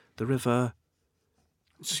 The river.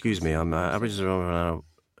 Excuse me, I'm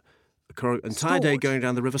entire day going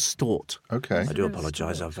down the River Stort. Okay. I do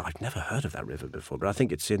apologise. I've never heard of that river before, but I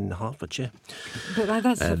think it's in Hertfordshire. But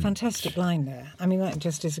that's a fantastic line there. I mean, that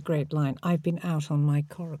just is a great line. I've been out on my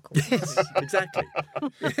coracle. Yes, exactly.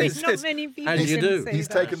 There's not many people As you can do. say He's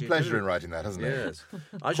that. taken pleasure in writing that, hasn't he? Yes.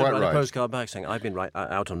 I should write a postcard back saying, I've been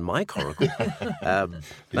out on my coracle.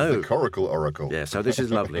 He's the coracle oracle. Yeah, so this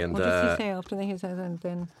is lovely. And What does he say after he says that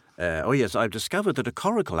then? oh, yes, I've discovered that a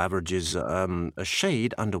coracle averages a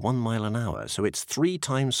shade under 1 mile an hour, so it's 3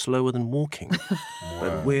 times slower than walking.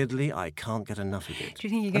 But weirdly, I can't get enough of it. Do you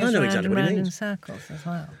think he goes round and round in circles as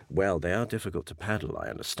well? Well, they are difficult to paddle, I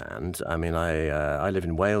understand. I mean, I live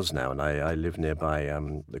in Wales now, and I live nearby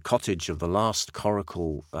the cottage of the last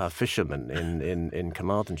coracle fisherman in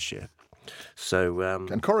Carmarthenshire. So,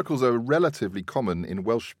 and coracles are relatively common in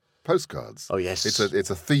Welsh postcards. Oh, yes. It's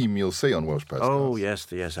a theme you'll see on Welsh postcards. Oh,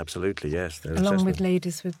 yes, absolutely, yes. Along with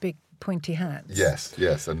ladies with big pointy hats.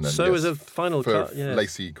 Yes. And so as a final card,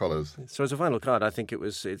 lacy collars. So as a final card, I think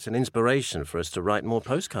it's an inspiration for us to write more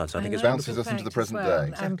postcards. I think it bounces us into the present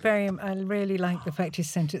day. I really like the fact he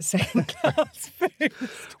sent it second class.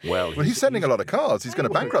 well, he's sending a lot of cards. He's going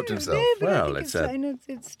to bankrupt himself. Yeah, well, it's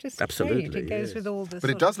just absolutely great. It goes with all the. But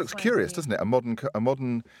it does look curious, doesn't it? A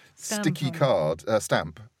modern sticky card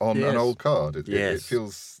stamp on an old card. It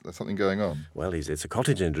feels there's something going on. Well, it's a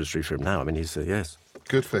cottage industry for him now. I mean, he's yes.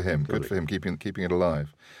 Good for him. Good for him, keeping it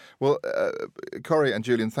alive. Well, Corrie and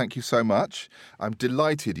Julian, thank you so much. I'm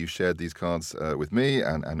delighted you shared these cards with me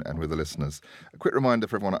and with the listeners. A quick reminder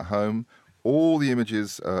for everyone at home, all the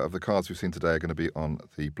images of the cards we've seen today are going to be on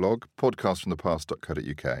the blog,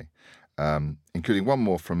 podcastfromthepast.co.uk, including one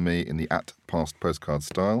more from me in the @past postcard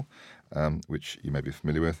style, which you may be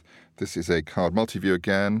familiar with. This is a card, multi-view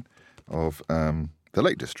again, of the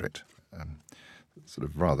Lake District. Sort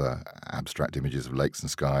of rather abstract images of lakes and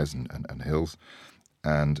skies and hills.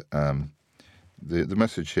 And the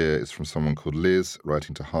message here is from someone called Liz,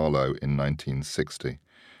 writing to Harlow in 1960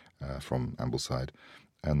 from Ambleside.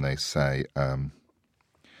 And they say,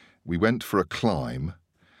 we went for a climb.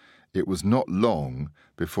 It was not long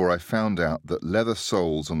before I found out that leather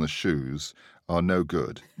soles on the shoes are no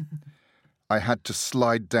good. I had to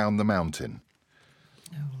slide down the mountain.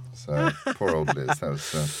 So, poor old Liz. That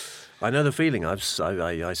was... I know the feeling. I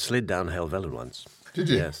slid down Helvellyn once. Did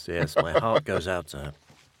you? Yes. My heart goes out to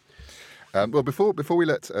her. Well, before we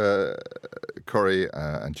let Corrie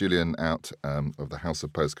and Julian out of the House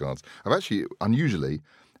of Postcards, I've actually, unusually,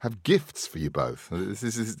 have gifts for you both. This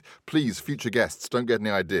is please, future guests, don't get any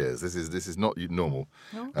ideas. This is not normal.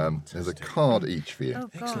 There's a card each for you. Oh,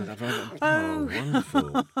 God. Excellent. Oh,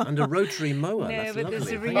 wonderful. And a rotary mower. No, That's but lovely.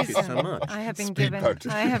 there's a Thank you reason. so much. I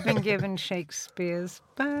have been given Shakespeare's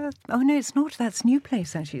birth. Oh no, it's not. That's New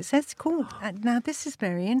Place actually. It says called. Now this is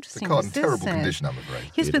very interesting. The card in this terrible says, condition, I'm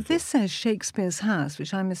afraid. Yes, but this says Shakespeare's house,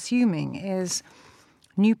 which I'm assuming is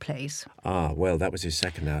New Place. Ah, well, that was his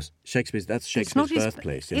second house. That's Shakespeare's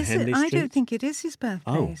birthplace in Henley Street. Street. I don't think it is his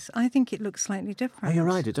birthplace. I think it looks slightly different. Oh, you're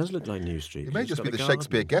right. It does look like New Street. It may just be the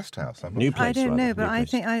Shakespeare guest house. New Place. I don't know, but I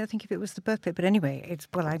think if it was the birthplace. But anyway,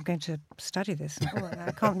 I'm going to study this.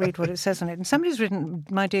 I can't read what it says on it. And somebody's written,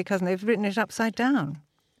 my dear cousin, they've written it upside down.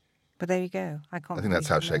 But there you go. I think that's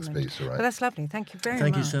how Shakespeare used to write. But that's lovely. Thank you very much.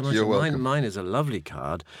 Thank you so much. You're welcome. Mine is a lovely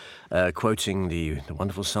card, quoting the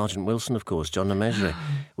wonderful Sergeant Wilson, of course, John Le Mesurier.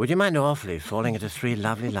 Would you mind awfully falling into 3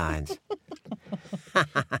 lovely lines?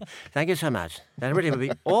 Thank you so much. That really would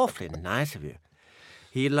be awfully nice of you.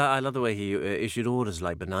 I love the way he issued orders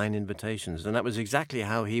like benign invitations, and that was exactly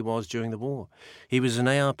how he was during the war. He was an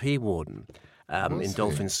ARP warden. In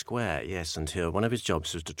Dolphin Square, yes, until one of his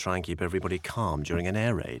jobs was to try and keep everybody calm during an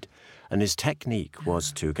air raid. And his technique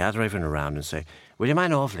was to gather everyone around and say, would you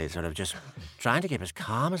mind awfully sort of just trying to keep as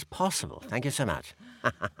calm as possible? Thank you so much.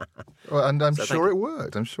 Well, and I'm sure it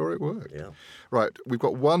worked. Yeah. Right, we've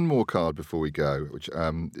got one more card before we go, which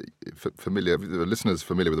the listeners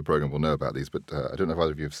familiar with the programme will know about these, but I don't know if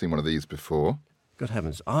either of you have seen one of these before. Good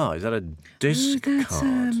heavens. Is that a disc that's,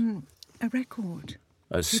 card? A record.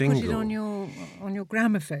 A single. You put it on your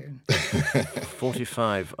gramophone.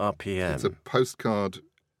 45 RPM. It's a postcard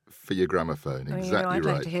for your gramophone. Exactly I'd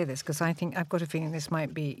right. like to hear this because I think I've got a feeling this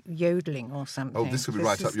might be yodeling or something. Oh, this would be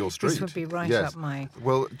right up your street. This would be right up my.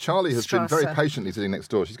 Well, Charlie has been very Strasser. patiently sitting next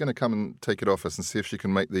door. She's going to come and take it off us and see if she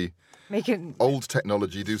can make it old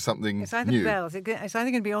technology do something It's either new. bells. It's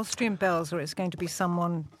either going to be Austrian bells or it's going to be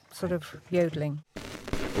someone sort of yodeling.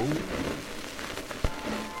 Ooh.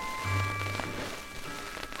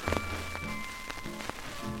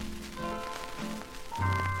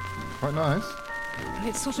 Quite nice. Well,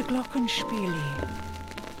 it's sort of glockenspiely.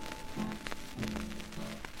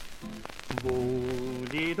 Wohl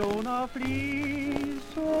Can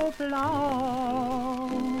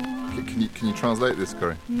you translate this,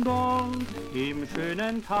 Corey? It's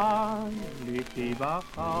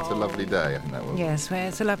a lovely day, I think that was. Yes, well,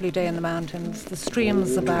 it's a lovely day in the mountains. The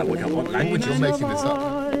streams are babbling. What language you're making this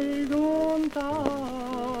up?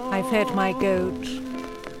 I fed my goat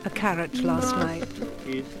a carrot last night.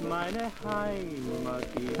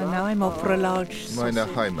 And now I'm off for a large sausage. Meine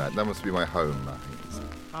Heimat, that must be my home, I think.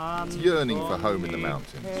 It's yearning for home in the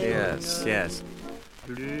mountains. Yes, yes.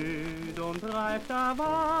 It's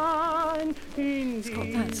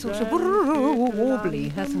got that sort of wobbly,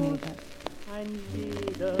 hasn't it?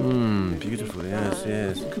 Beautiful, yes,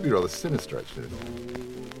 yes. It could be rather sinister, actually.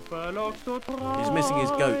 He's missing his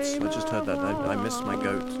goats. I just heard that. I missed my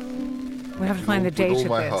goat. We have to find the date of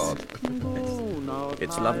this.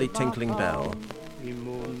 It's lovely tinkling bell.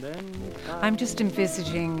 I'm just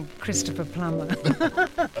envisaging Christopher Plummer.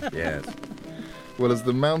 Yes. Well, as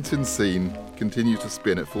the mountain scene continues to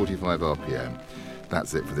spin at 45 RPM,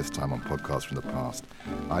 that's it for this time on Podcasts from the Past.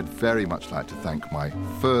 I'd very much like to thank my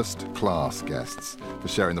first-class guests for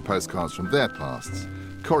sharing the postcards from their pasts,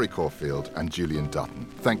 Corrie Corfield and Julian Dutton.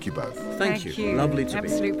 Thank you both. Thank you. Lovely to be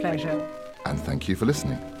here. Absolute pleasure. And thank you for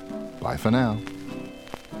listening. Bye for now.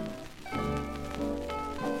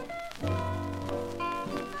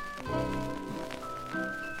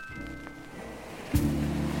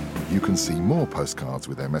 You can see more postcards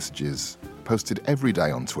with their messages posted every day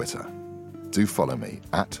on Twitter. Do follow me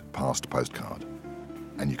 @PastPostcard.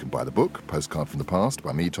 And you can buy the book, Postcard from the Past,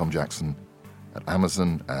 by me, Tom Jackson, at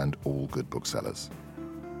Amazon and all good booksellers.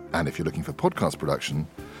 And if you're looking for podcast production,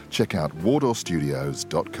 check out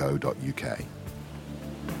wardorstudios.co.uk.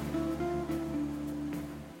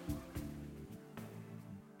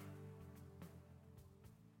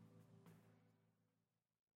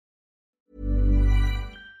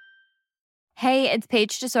 Hey, it's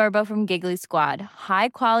Paige DeSorbo from Giggly Squad. High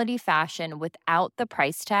quality fashion without the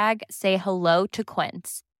price tag. Say hello to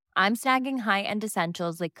Quince. I'm snagging high-end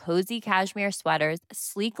essentials like cozy cashmere sweaters,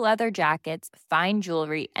 sleek leather jackets, fine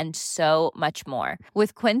jewelry, and so much more.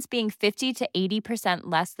 With Quince being 50 to 80%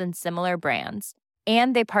 less than similar brands.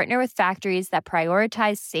 And they partner with factories that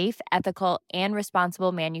prioritize safe, ethical, and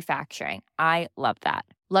responsible manufacturing. I love that.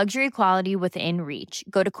 Luxury quality within reach.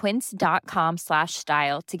 Go to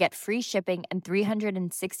quince.com/style to get free shipping and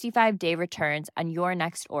 365-day returns on your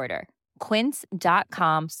next order.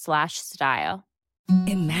 Quince.com/style.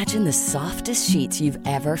 Imagine the softest sheets you've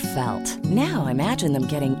ever felt. Now imagine them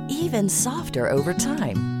getting even softer over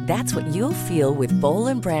time. That's what you'll feel with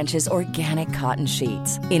Boll & Branch's organic cotton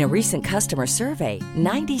sheets. In a recent customer survey,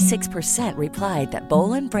 96% replied that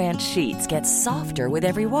Boll & Branch sheets get softer with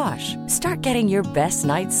every wash. Start getting your best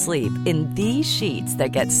night's sleep in these sheets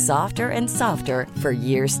that get softer and softer for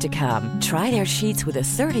years to come. Try their sheets with a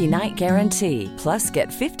 30-night guarantee. Plus, get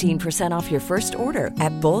 15% off your first order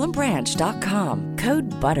at bollandbranch.com. Code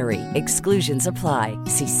BUTTERY. Exclusions apply.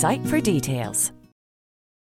 See site for details.